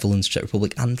the Netherlands, Czech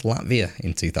Republic and Latvia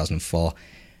in 2004.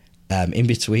 In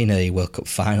between a World Cup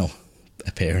final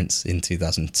appearance in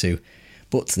 2002,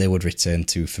 but they would return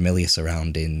to familiar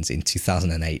surroundings in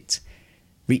 2008,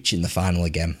 reaching the final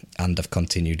again, and have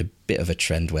continued a bit of a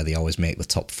trend where they always make the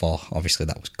top four. Obviously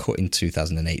that was cut in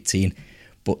 2018,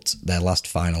 but their last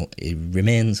final, it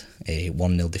remains a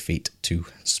 1-0 defeat to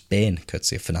Spain,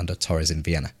 courtesy of Fernando Torres in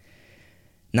Vienna.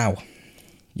 Now,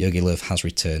 Jogi Löw has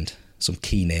returned some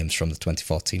key names from the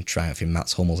 2014 triumph in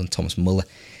Mats Hummels and Thomas Müller.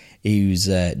 He's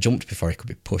jumped before he could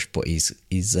be pushed, but he's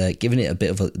given it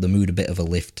the mood a bit of a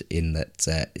lift in that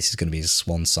this is going to be his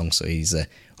swan song, so he's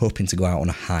hoping to go out on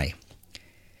a high.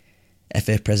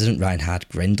 FA President Reinhard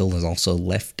Grendel has also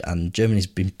left, and Germany's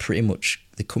been pretty much,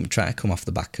 they couldn't try to come off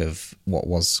the back of what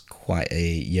was quite a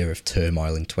year of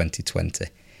turmoil in 2020.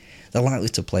 They're likely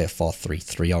to play a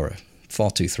 4-3-3 or a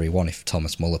 4-2-3-1 if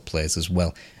Thomas Müller plays as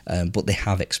well, but they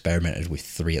have experimented with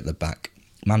three at the back.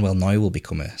 Manuel Neuer will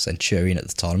become a centurion at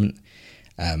the tournament,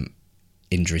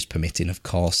 injuries permitting, of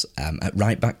course. At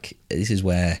right back, this is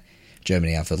where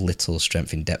Germany have a little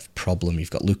strength in depth problem.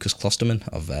 You've got Lukas Klostermann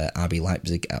of RB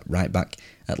Leipzig at right back.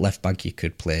 At left back, you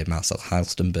could play Marcel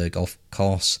Halstenberg, of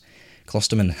course.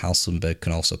 Klostermann and Halstenberg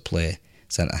can also play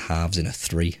centre halves in a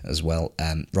 3 as well.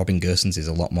 Robin Gosens is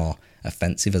a lot more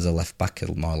offensive as a left back,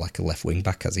 more like a left wing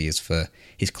back as he is for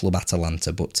his club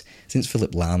Atalanta. But since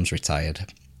Philipp Lahm's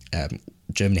retired,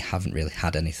 Germany haven't really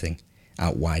had anything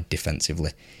out wide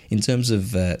defensively. In terms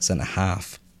of centre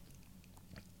half,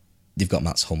 they've got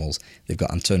Mats Hummels, they've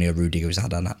got Antonio Rudiger, who's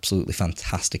had an absolutely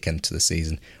fantastic end to the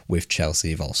season with Chelsea.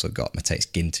 You've also got Matthias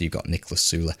Ginter, you've got Niklas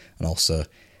Süle, and also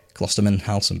Klostermann and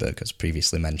Halstenberg, as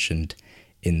previously mentioned,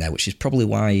 in there, which is probably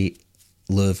why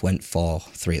Löw went for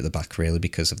 3 at the back, really,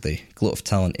 because of the glut of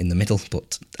talent in the middle,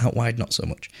 but out wide not so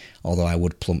much. Although I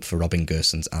would plump for Robin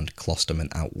Gosens and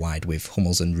Klostermann out wide with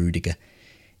Hummels and Rudiger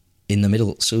in the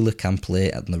middle. Süle can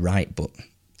play at the right, but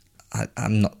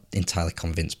I'm not entirely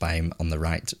convinced by him on the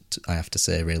right, I have to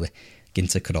say, really.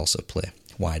 Ginter could also play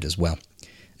wide as well.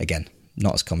 Again,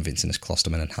 not as convincing as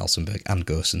Klostermann and Halstenberg and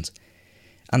Gosens.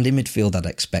 And in midfield, I'd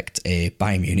expect a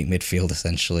Bayern Munich midfield,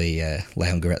 essentially.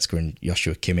 Leon Goretzka and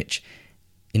Joshua Kimmich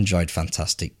enjoyed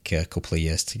fantastic couple of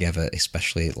years together,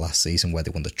 especially last season where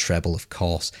they won the treble, of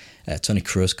course. Toni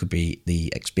Kroos could be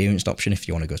the experienced option if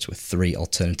you want to go to a 3.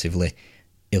 Alternatively,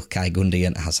 Ilkay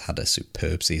Gundogan has had a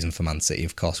superb season for Man City,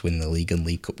 of course, winning the League and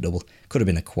League Cup double. Could have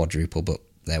been a quadruple, but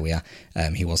there we are.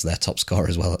 He was their top scorer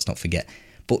as well, let's not forget.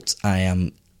 But I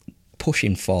am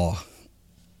pushing for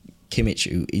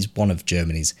Kimmich, who is one of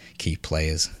Germany's key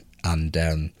players, and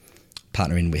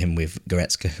partnering with him with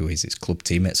Goretzka, who is his club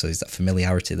teammate, so there's that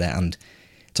familiarity there. And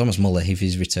Thomas Müller, if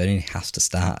he's returning, he has to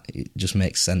start. It just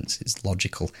makes sense, it's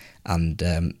logical. And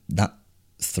that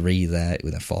 3 there,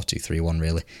 with a 4-2-3-1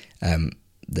 really,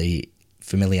 the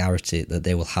familiarity that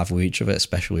they will have with each other,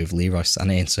 especially with Leroy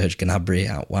Sané and Serge Gnabry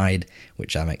out wide,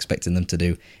 which I'm expecting them to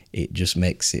do, it just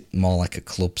makes it more like a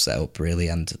club setup, really,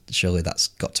 and surely that's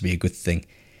got to be a good thing.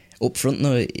 Up front,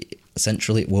 though,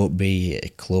 essentially it won't be a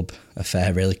club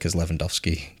affair, really, because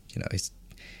Lewandowski,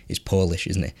 is Polish,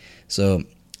 isn't he? So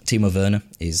Timo Werner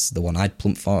is the one I'd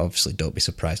plump for. Obviously, don't be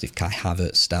surprised if Kai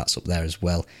Havertz starts up there as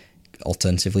well.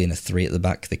 Alternatively, in a 3 at the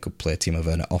back, they could play Timo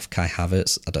Werner off Kai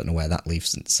Havertz. I don't know where that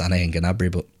leaves Sané and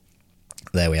Gnabry, but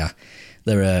there we are.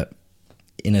 They're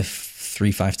in a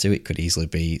 3-5-2, it could easily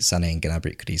be Sané and Gnabry,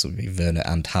 it could easily be Werner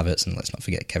and Havertz, and let's not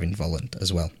forget Kevin Volland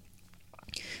as well.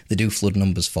 They do flood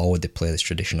numbers forward, they play this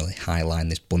traditionally high line,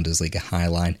 this Bundesliga high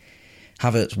line.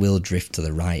 Havertz will drift to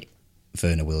the right,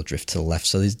 Werner will drift to the left,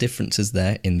 so there's differences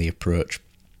there in the approach,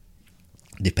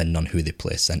 depending on who they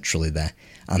play centrally there.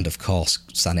 And of course,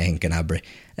 Sané and Gnabry,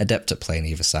 adept at playing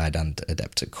either side and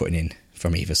adept at cutting in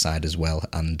from either side as well.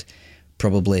 And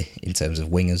probably, in terms of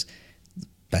wingers,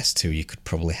 best 2 you could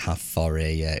probably have for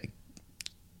a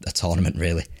tournament,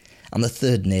 really. And the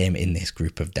third name in this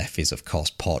group of death is, of course,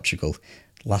 Portugal.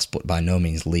 Last but by no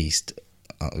means least,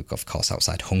 of course,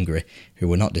 outside Hungary, who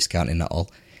we're not discounting at all.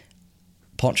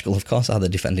 Portugal, of course, are the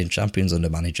defending champions under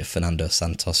manager Fernando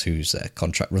Santos, whose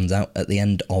contract runs out at the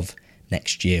end of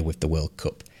next year with the World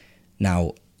Cup.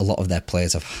 Now, a lot of their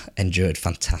players have endured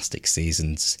fantastic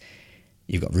seasons.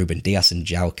 You've got Ruben Dias and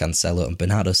João Cancelo and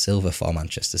Bernardo Silva for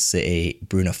Manchester City,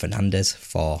 Bruno Fernandes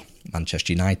for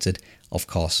Manchester United, of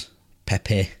course,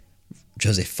 Pepe,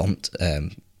 José Font,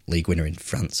 league winner in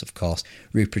France, of course,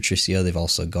 Rui Patricio. They've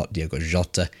also got Diogo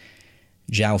Jota,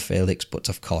 João Felix, but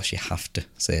of course you have to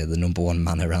say the number one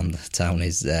man around the town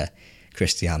is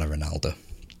Cristiano Ronaldo.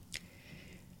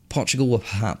 Portugal were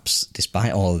perhaps,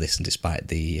 despite all of this and despite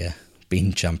the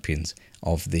being champions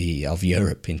of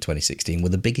Europe in 2016, were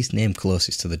the biggest name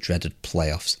closest to the dreaded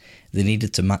playoffs. They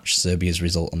needed to match Serbia's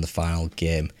result on the final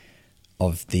game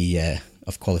of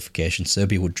qualification.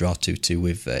 Serbia would draw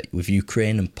 2-2 with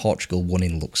Ukraine, and Portugal won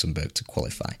in Luxembourg to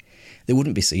qualify. They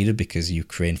wouldn't be seeded because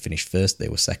Ukraine finished first, they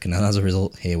were second, and as a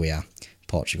result, here we are,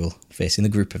 Portugal facing the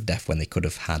group of death when they could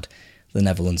have had the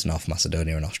Netherlands, North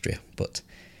Macedonia and Austria. But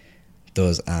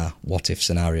those are what-if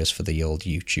scenarios for the old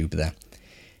YouTube there.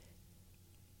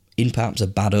 In perhaps a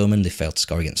bad omen, they failed to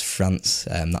score against France.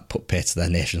 That put pay to their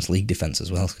Nations League defence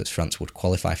as well, because France would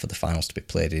qualify for the finals to be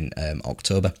played in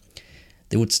October.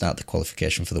 They would start the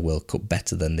qualification for the World Cup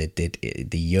better than they did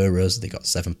the Euros. They got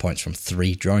 7 points from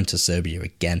 3, drawing to Serbia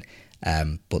again,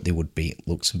 but they would beat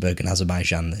Luxembourg and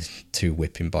Azerbaijan, the two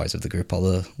whipping boys of the group,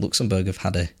 although Luxembourg have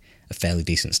had a fairly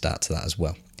decent start to that as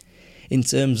well. In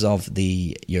terms of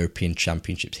the European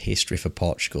Championships history for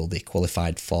Portugal, they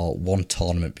qualified for one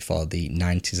tournament before the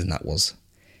 90s, and that was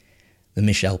the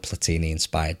Michel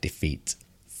Platini-inspired defeat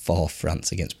for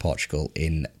France against Portugal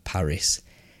in Paris.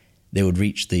 They would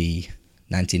reach the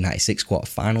 1996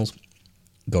 quarterfinals,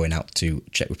 going out to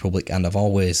Czech Republic, and have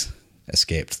always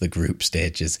escaped the group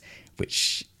stages,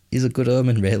 which is a good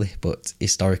omen really, but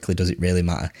historically does it really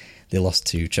matter? They lost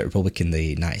to Czech Republic in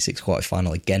the 96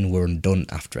 quarterfinal, again were undone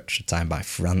after extra time by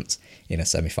France in a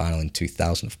semi-final in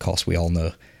 2000. Of course, we all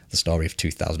know the story of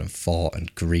 2004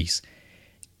 and Greece.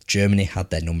 Germany had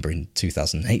their number in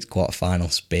 2008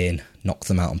 quarterfinal, Spain knocked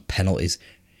them out on penalties,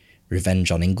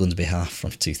 revenge on England's behalf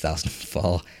from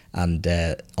 2004, and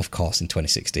of course in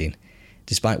 2016.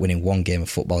 Despite winning one game of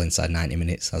football inside 90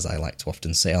 minutes, as I like to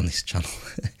often say on this channel,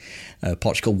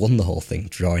 Portugal won the whole thing,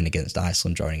 drawing against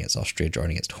Iceland, drawing against Austria,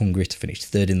 drawing against Hungary to finish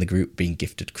third in the group, being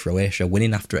gifted Croatia,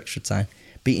 winning after extra time,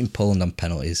 beating Poland on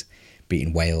penalties,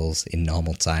 beating Wales in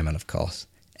normal time, and of course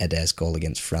Eder's goal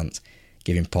against France,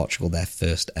 giving Portugal their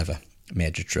first ever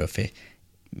major trophy.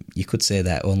 You could say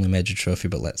their only major trophy,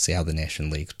 but let's see how the Nation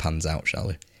League pans out, shall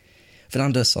we?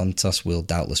 Fernando Santos will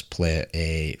doubtless play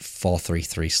a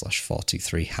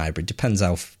 4-3-3/4-2-3 hybrid. Depends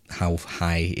how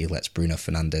high he lets Bruno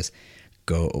Fernandes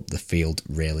go up the field,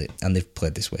 really. And they've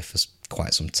played this way for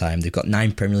quite some time. They've got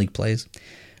 9 Premier League players.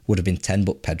 Would have been 10,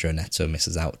 but Pedro Neto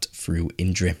misses out through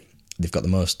injury. They've got the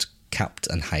most capped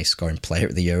and high-scoring player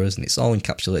at the Euros, and it's all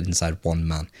encapsulated inside one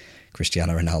man.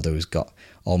 Cristiano Ronaldo, who's got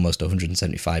almost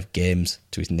 175 games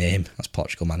to his name as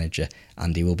Portugal manager,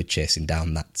 and he will be chasing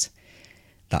down that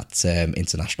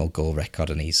international goal record,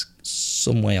 and he's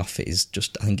some way off it. He's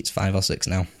just, I think it's 5 or 6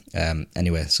 now.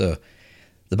 Anyway, so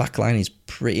the back line is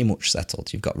pretty much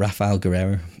settled. You've got Rafael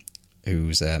Guerreiro,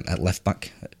 who's at left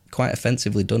back, quite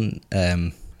offensively done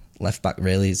left back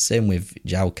really. Same with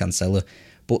João Cancelo,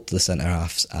 but the centre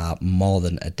halves are more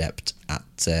than adept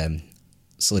at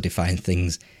solidifying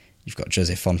things. You've got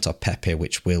Jose Fonte or Pepe,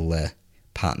 which will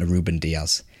partner Ruben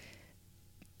Diaz.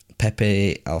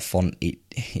 Pepe or Font,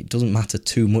 it doesn't matter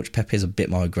too much. Pepe is a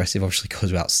bit more aggressive, obviously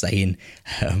goes without saying,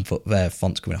 but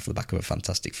Font's coming off the back of a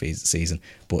fantastic season.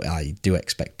 But I do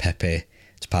expect Pepe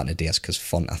to partner Diaz, because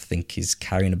Font, I think, is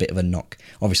carrying a bit of a knock.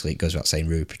 Obviously, it goes without saying,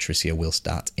 Rui Patricio will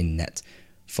start in net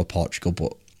for Portugal,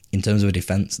 but in terms of a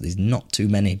defence, there's not too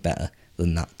many better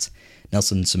than that.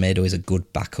 Nelson Semedo is a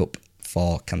good backup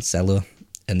for Cancelo,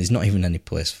 and there's not even any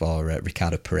place for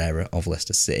Ricardo Pereira of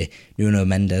Leicester City. Nuno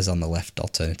Mendes on the left,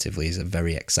 alternatively, is a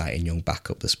very exciting young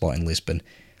backup, the Sporting Lisbon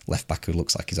left back who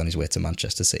looks like he's on his way to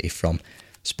Manchester City from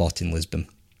Sporting Lisbon.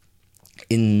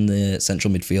 In the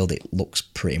central midfield, it looks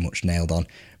pretty much nailed on.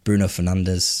 Bruno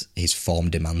Fernandes, his form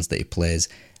demands that he plays.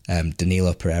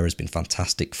 Danilo Pereira has been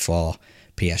fantastic for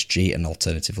PSG, and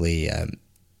alternatively,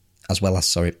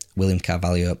 William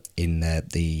Carvalho in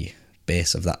the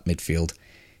base of that midfield.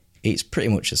 It's pretty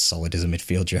much as solid as a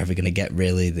midfield you're ever going to get,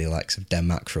 really. The likes of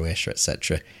Denmark, Croatia,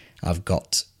 etc. have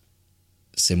got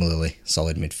similarly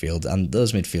solid midfield, and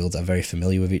those midfields are very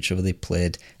familiar with each other. They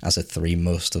played as a 3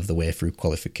 most of the way through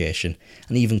qualification,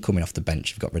 and even coming off the bench,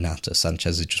 you've got Renato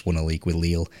Sanchez, who just won a league with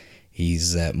Lille.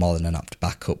 He's more than an apt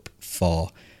backup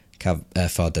for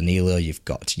Danilo. You've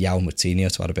got João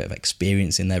Moutinho to add a bit of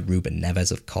experience in there. Ruben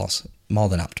Neves, of course, more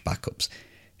than apt backups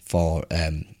for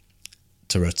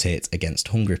to rotate against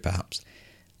Hungary, perhaps.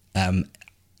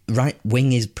 Right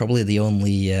wing is probably the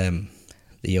only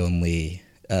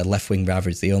left wing rather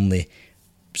is the only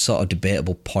sort of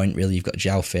debatable point, really. You've got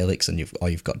João Felix and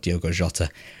you've got Diogo Jota.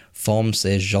 Form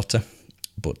says Jota,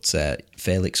 but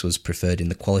Felix was preferred in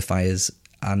the qualifiers,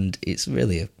 and it's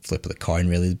really a flip of the coin,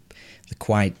 really. They're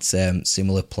quite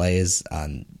similar players,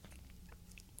 and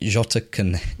Jota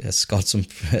can score some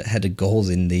headed goals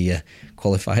in the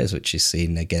qualifiers, which is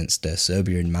seen against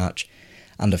Serbia in March.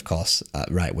 And of course, at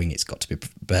right wing, it's got to be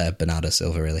Bernardo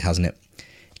Silva, really, hasn't it?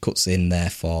 cuts in there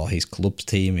for his club's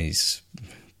team. He's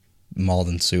more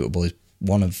than suitable. He's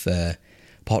one of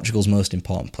Portugal's most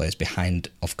important players behind,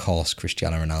 of course,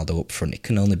 Cristiano Ronaldo up front. It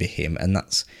can only be him, and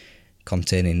that's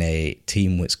containing a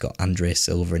team which got Andre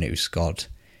Silva in it, who scored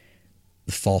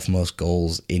the fourth most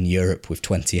goals in Europe with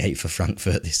 28 for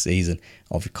Frankfurt this season.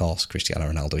 Of course,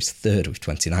 Cristiano Ronaldo is third with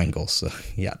 29 goals, so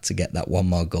he had to get that one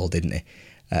more goal, didn't he?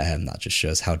 That just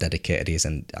shows how dedicated he is,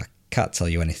 and I can't tell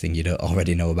you anything you don't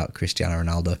already know about Cristiano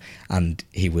Ronaldo, and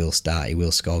he will start, he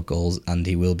will score goals, and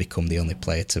he will become the only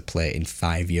player to play in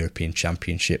 5 European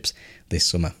Championships this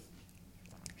summer.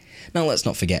 Now let's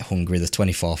not forget Hungary, the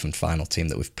 24th and final team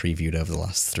that we've previewed over the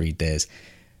last 3 days.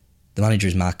 The manager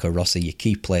is Marco Rossi. Your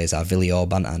key players are Willi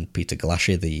Orban and Peter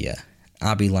Galassi, the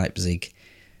RB Leipzig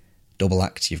double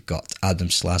act. You've got Adam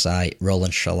Szalai,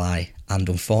 Roland Shalai, and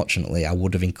unfortunately I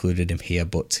would have included him here,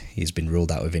 but he's been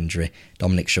ruled out with injury,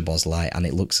 Dominik Szoboszlai, and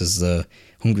it looks as though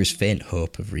Hungary's faint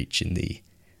hope of reaching the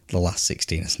last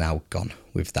 16 is now gone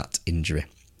with that injury.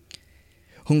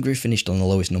 Hungary finished on the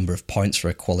lowest number of points for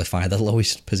a qualifier, the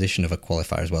lowest position of a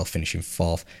qualifier as well, finishing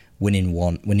 4th,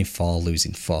 winning 4,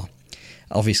 losing 4.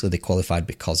 Obviously they qualified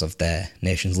because of their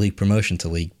Nations League promotion to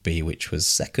League B, which was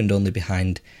second only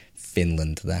behind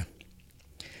Finland there.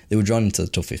 They were drawn into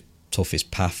the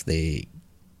toughest path. They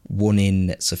won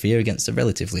in Sofia against a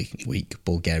relatively weak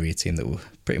Bulgaria team that were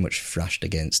pretty much thrashed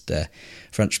against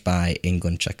French by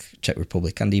England, Czech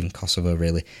Republic, and even Kosovo,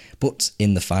 really. But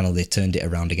in the final, they turned it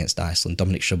around against Iceland.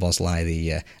 Dominik Szoboszlai,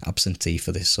 the absentee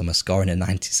for this summer, scoring a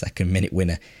 92nd minute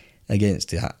winner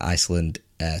against Iceland,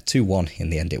 2-1 in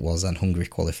the end it was, and Hungary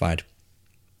qualified.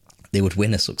 They would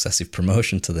win a successive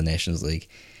promotion to the Nations League,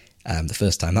 the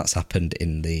first time that's happened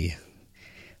in the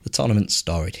tournament's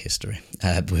storied history,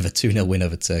 with a 2-0 win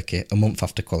over Turkey a month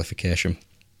after qualification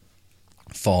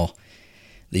for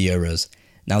the Euros.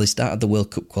 Now, they started the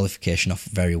World Cup qualification off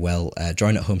very well,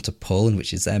 drawing at home to Poland,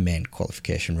 which is their main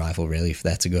qualification rival, really, if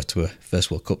they're to go to a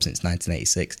first World Cup since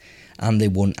 1986, and they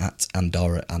won at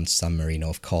Andorra and San Marino.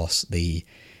 Of course, the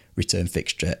return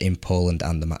fixture in Poland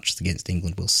and the matches against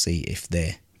England will see if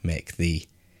they make the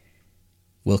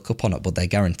World Cup or not, but they're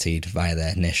guaranteed via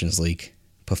their Nations League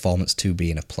performance to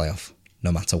be in a playoff,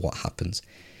 no matter what happens.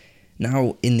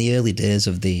 Now, in the early days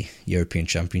of the European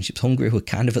Championships, Hungary were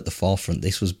kind of at the forefront.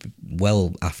 This was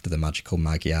well after the magical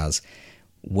Magyars,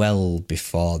 well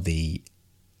before the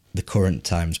current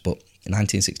times, but in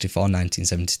 1964,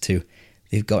 1972,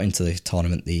 they got into the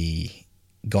tournament, they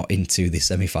got into the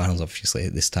semi-finals, obviously.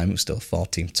 At this time, it was still a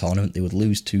 4-team tournament. They would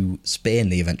lose to Spain,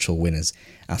 the eventual winners,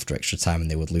 after extra time, and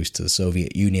they would lose to the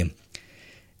Soviet Union.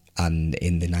 And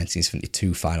in the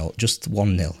 1972 final, just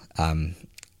 1-0,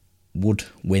 would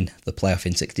win the playoff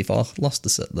in 64, lost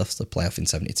the playoff in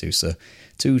 72, so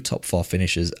 2 top 4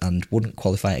 finishers, and wouldn't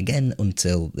qualify again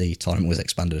until the tournament was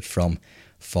expanded from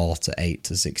 4 to 8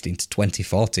 to 16 to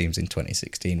 24 teams in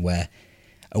 2016, where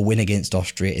a win against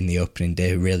Austria in the opening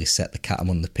day really set the cat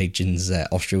among the pigeons.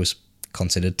 Austria was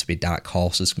considered to be dark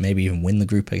horses, maybe even win the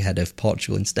group ahead of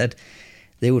Portugal. Instead,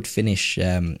 they would finish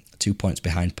 2 points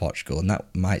behind Portugal, and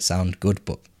that might sound good,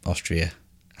 but Austria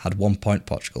had 1 point,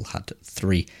 Portugal had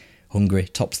 3. Hungary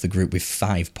tops the group with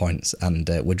 5 points, and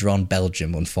were drawn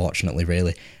Belgium, unfortunately,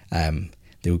 really.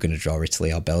 They were going to draw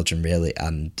Italy or Belgium, really,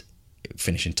 and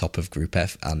finishing top of Group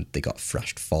F, and they got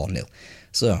thrashed 4-0.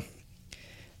 So,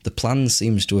 the plan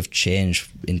seems to have changed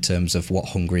in terms of what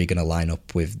Hungary are going to line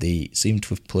up with. They seem to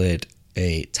have played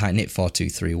a tight-knit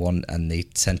 4-2-3-1, and they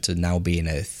tend to now be in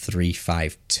a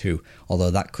 3-5-2,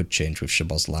 although that could change with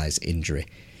Szoboszlai's injury.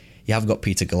 You have got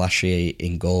Peter Galassi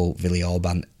in goal, Willi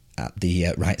Orban at the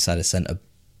right side of centre,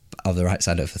 of the right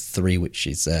side of a 3, which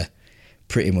is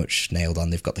pretty much nailed on.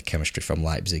 They've got the chemistry from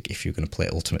Leipzig if you're going to play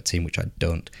Ultimate Team, which I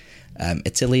don't.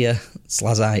 Attila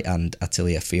Szalai and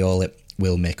Attila Fioli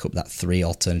will make up that 3.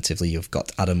 Alternatively, you've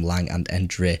got Adam Lang and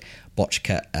Endre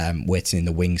Boczka waiting in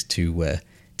the wings to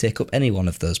take up any one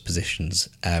of those positions.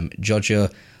 Giorgio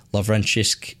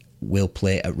Lovrencic will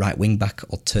play at right wing back.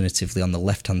 Alternatively, on the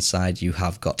left hand side, you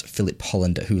have got Philip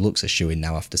Hollander, who looks a shoo-in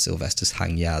now after Sylvestres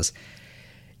Hangyar's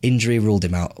injury ruled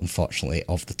him out, unfortunately,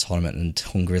 of the tournament. And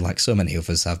Hungary, like so many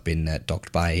others, have been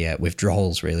dogged by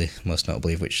withdrawals, really, most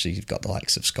notably of which you've got the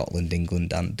likes of Scotland,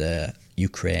 England and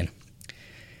Ukraine.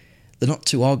 They're not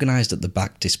too organised at the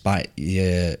back, despite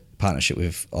the partnership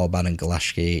with Orban and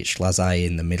Galassi. Szalai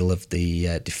in the middle of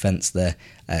the defence there,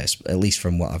 at least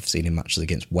from what I've seen in matches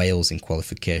against Wales in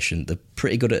qualification. They're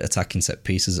pretty good at attacking set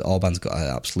pieces. Orban's got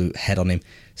an absolute head on him,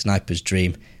 sniper's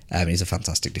dream. He's a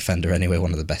fantastic defender anyway,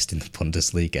 one of the best in the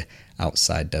Bundesliga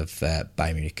outside of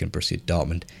Bayern Munich and Borussia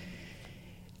Dortmund.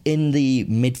 In the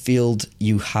midfield,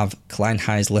 you have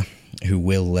Kleinheisler, who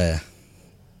will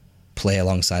play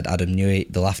alongside Adam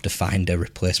Newey. They'll have to find a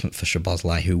replacement for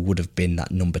Szoboszlai, who would have been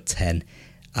that number 10.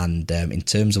 And in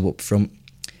terms of up front,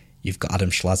 you've got Adam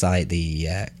Szlazai,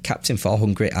 the captain for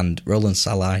Hungary, and Roland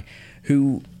Salai,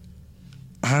 who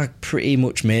are pretty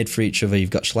much made for each other.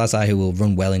 You've got Szlazai, who will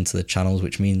run well into the channels,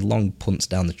 which means long punts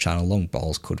down the channel, long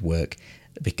balls could work,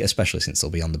 especially since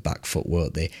they'll be on the back foot,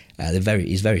 won't they?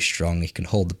 He's very strong, he can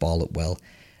hold the ball up well.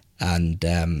 And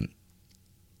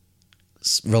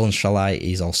Roland Salai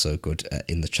is also good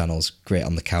in the channels, great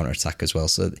on the counter-attack as well.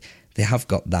 So they have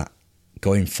got that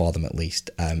going for them at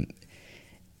least.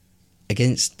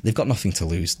 They've got nothing to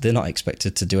lose. They're not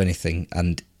expected to do anything,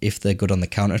 and if they're good on the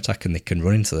counter-attack and they can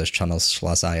run into those channels,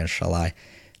 Szlazai and Salai,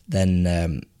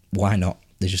 then why not?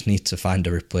 They just need to find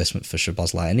a replacement for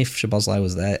Szoboszlai, and if Szoboszlai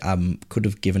was there, could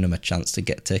have given them a chance to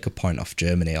take a point off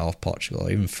Germany or Portugal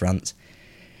or even France.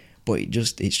 But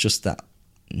it's just that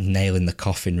nail in the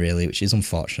coffin, really, which is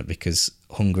unfortunate because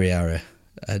Hungary are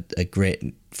a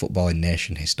great footballing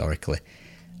nation historically,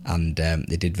 and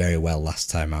they did very well last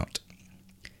time out.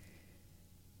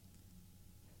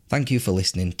 Thank you for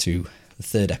listening to the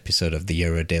third episode of the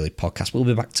Euro Daily Podcast. We'll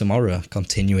be back tomorrow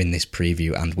continuing this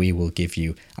preview, and we will give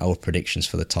you our predictions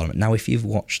for the tournament. Now, if you've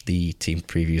watched the team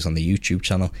previews on the YouTube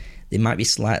channel, they might be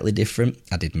slightly different.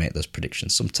 I did make those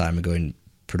predictions some time ago in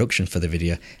production for the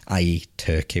video, i.e.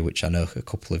 Turkey, which I know a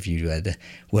couple of you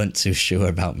weren't too sure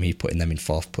about me putting them in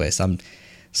fourth place. I'm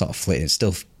sort of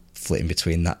still flitting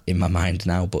between that in my mind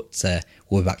now, but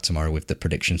we'll be back tomorrow with the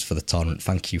predictions for the tournament.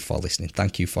 Thank you for listening.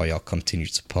 Thank you for your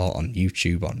continued support on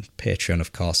YouTube, on Patreon,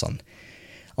 of course, on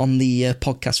the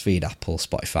podcast feed, Apple,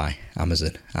 Spotify,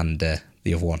 Amazon, and the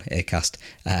other one, Acast.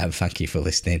 Thank you for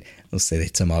listening. We'll see you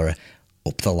tomorrow.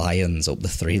 Up the Lions, up the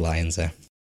 3 Lions there.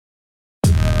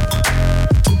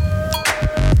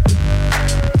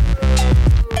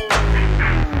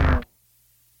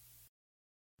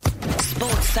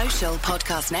 Social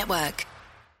Podcast Network.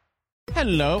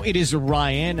 Hello, it is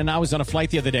Ryan, and I was on a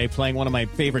flight the other day playing one of my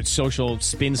favorite social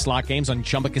spin slot games on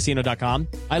ChumbaCasino.com.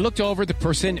 I looked over at the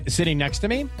person sitting next to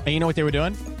me, and you know what they were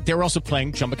doing? They were also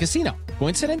playing Chumba Casino.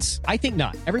 Coincidence? I think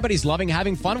not. Everybody's loving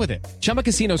having fun with it. Chumba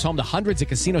Casino is home to hundreds of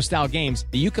casino-style games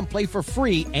that you can play for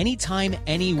free anytime,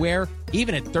 anywhere,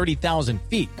 even at 30,000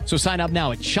 feet. So sign up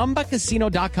now at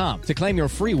ChumbaCasino.com to claim your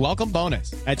free welcome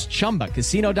bonus. That's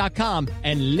ChumbaCasino.com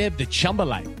and live the Chumba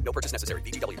life. No purchase necessary.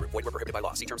 VGW Group. Void where prohibited by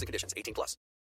law. See terms and conditions. 18+.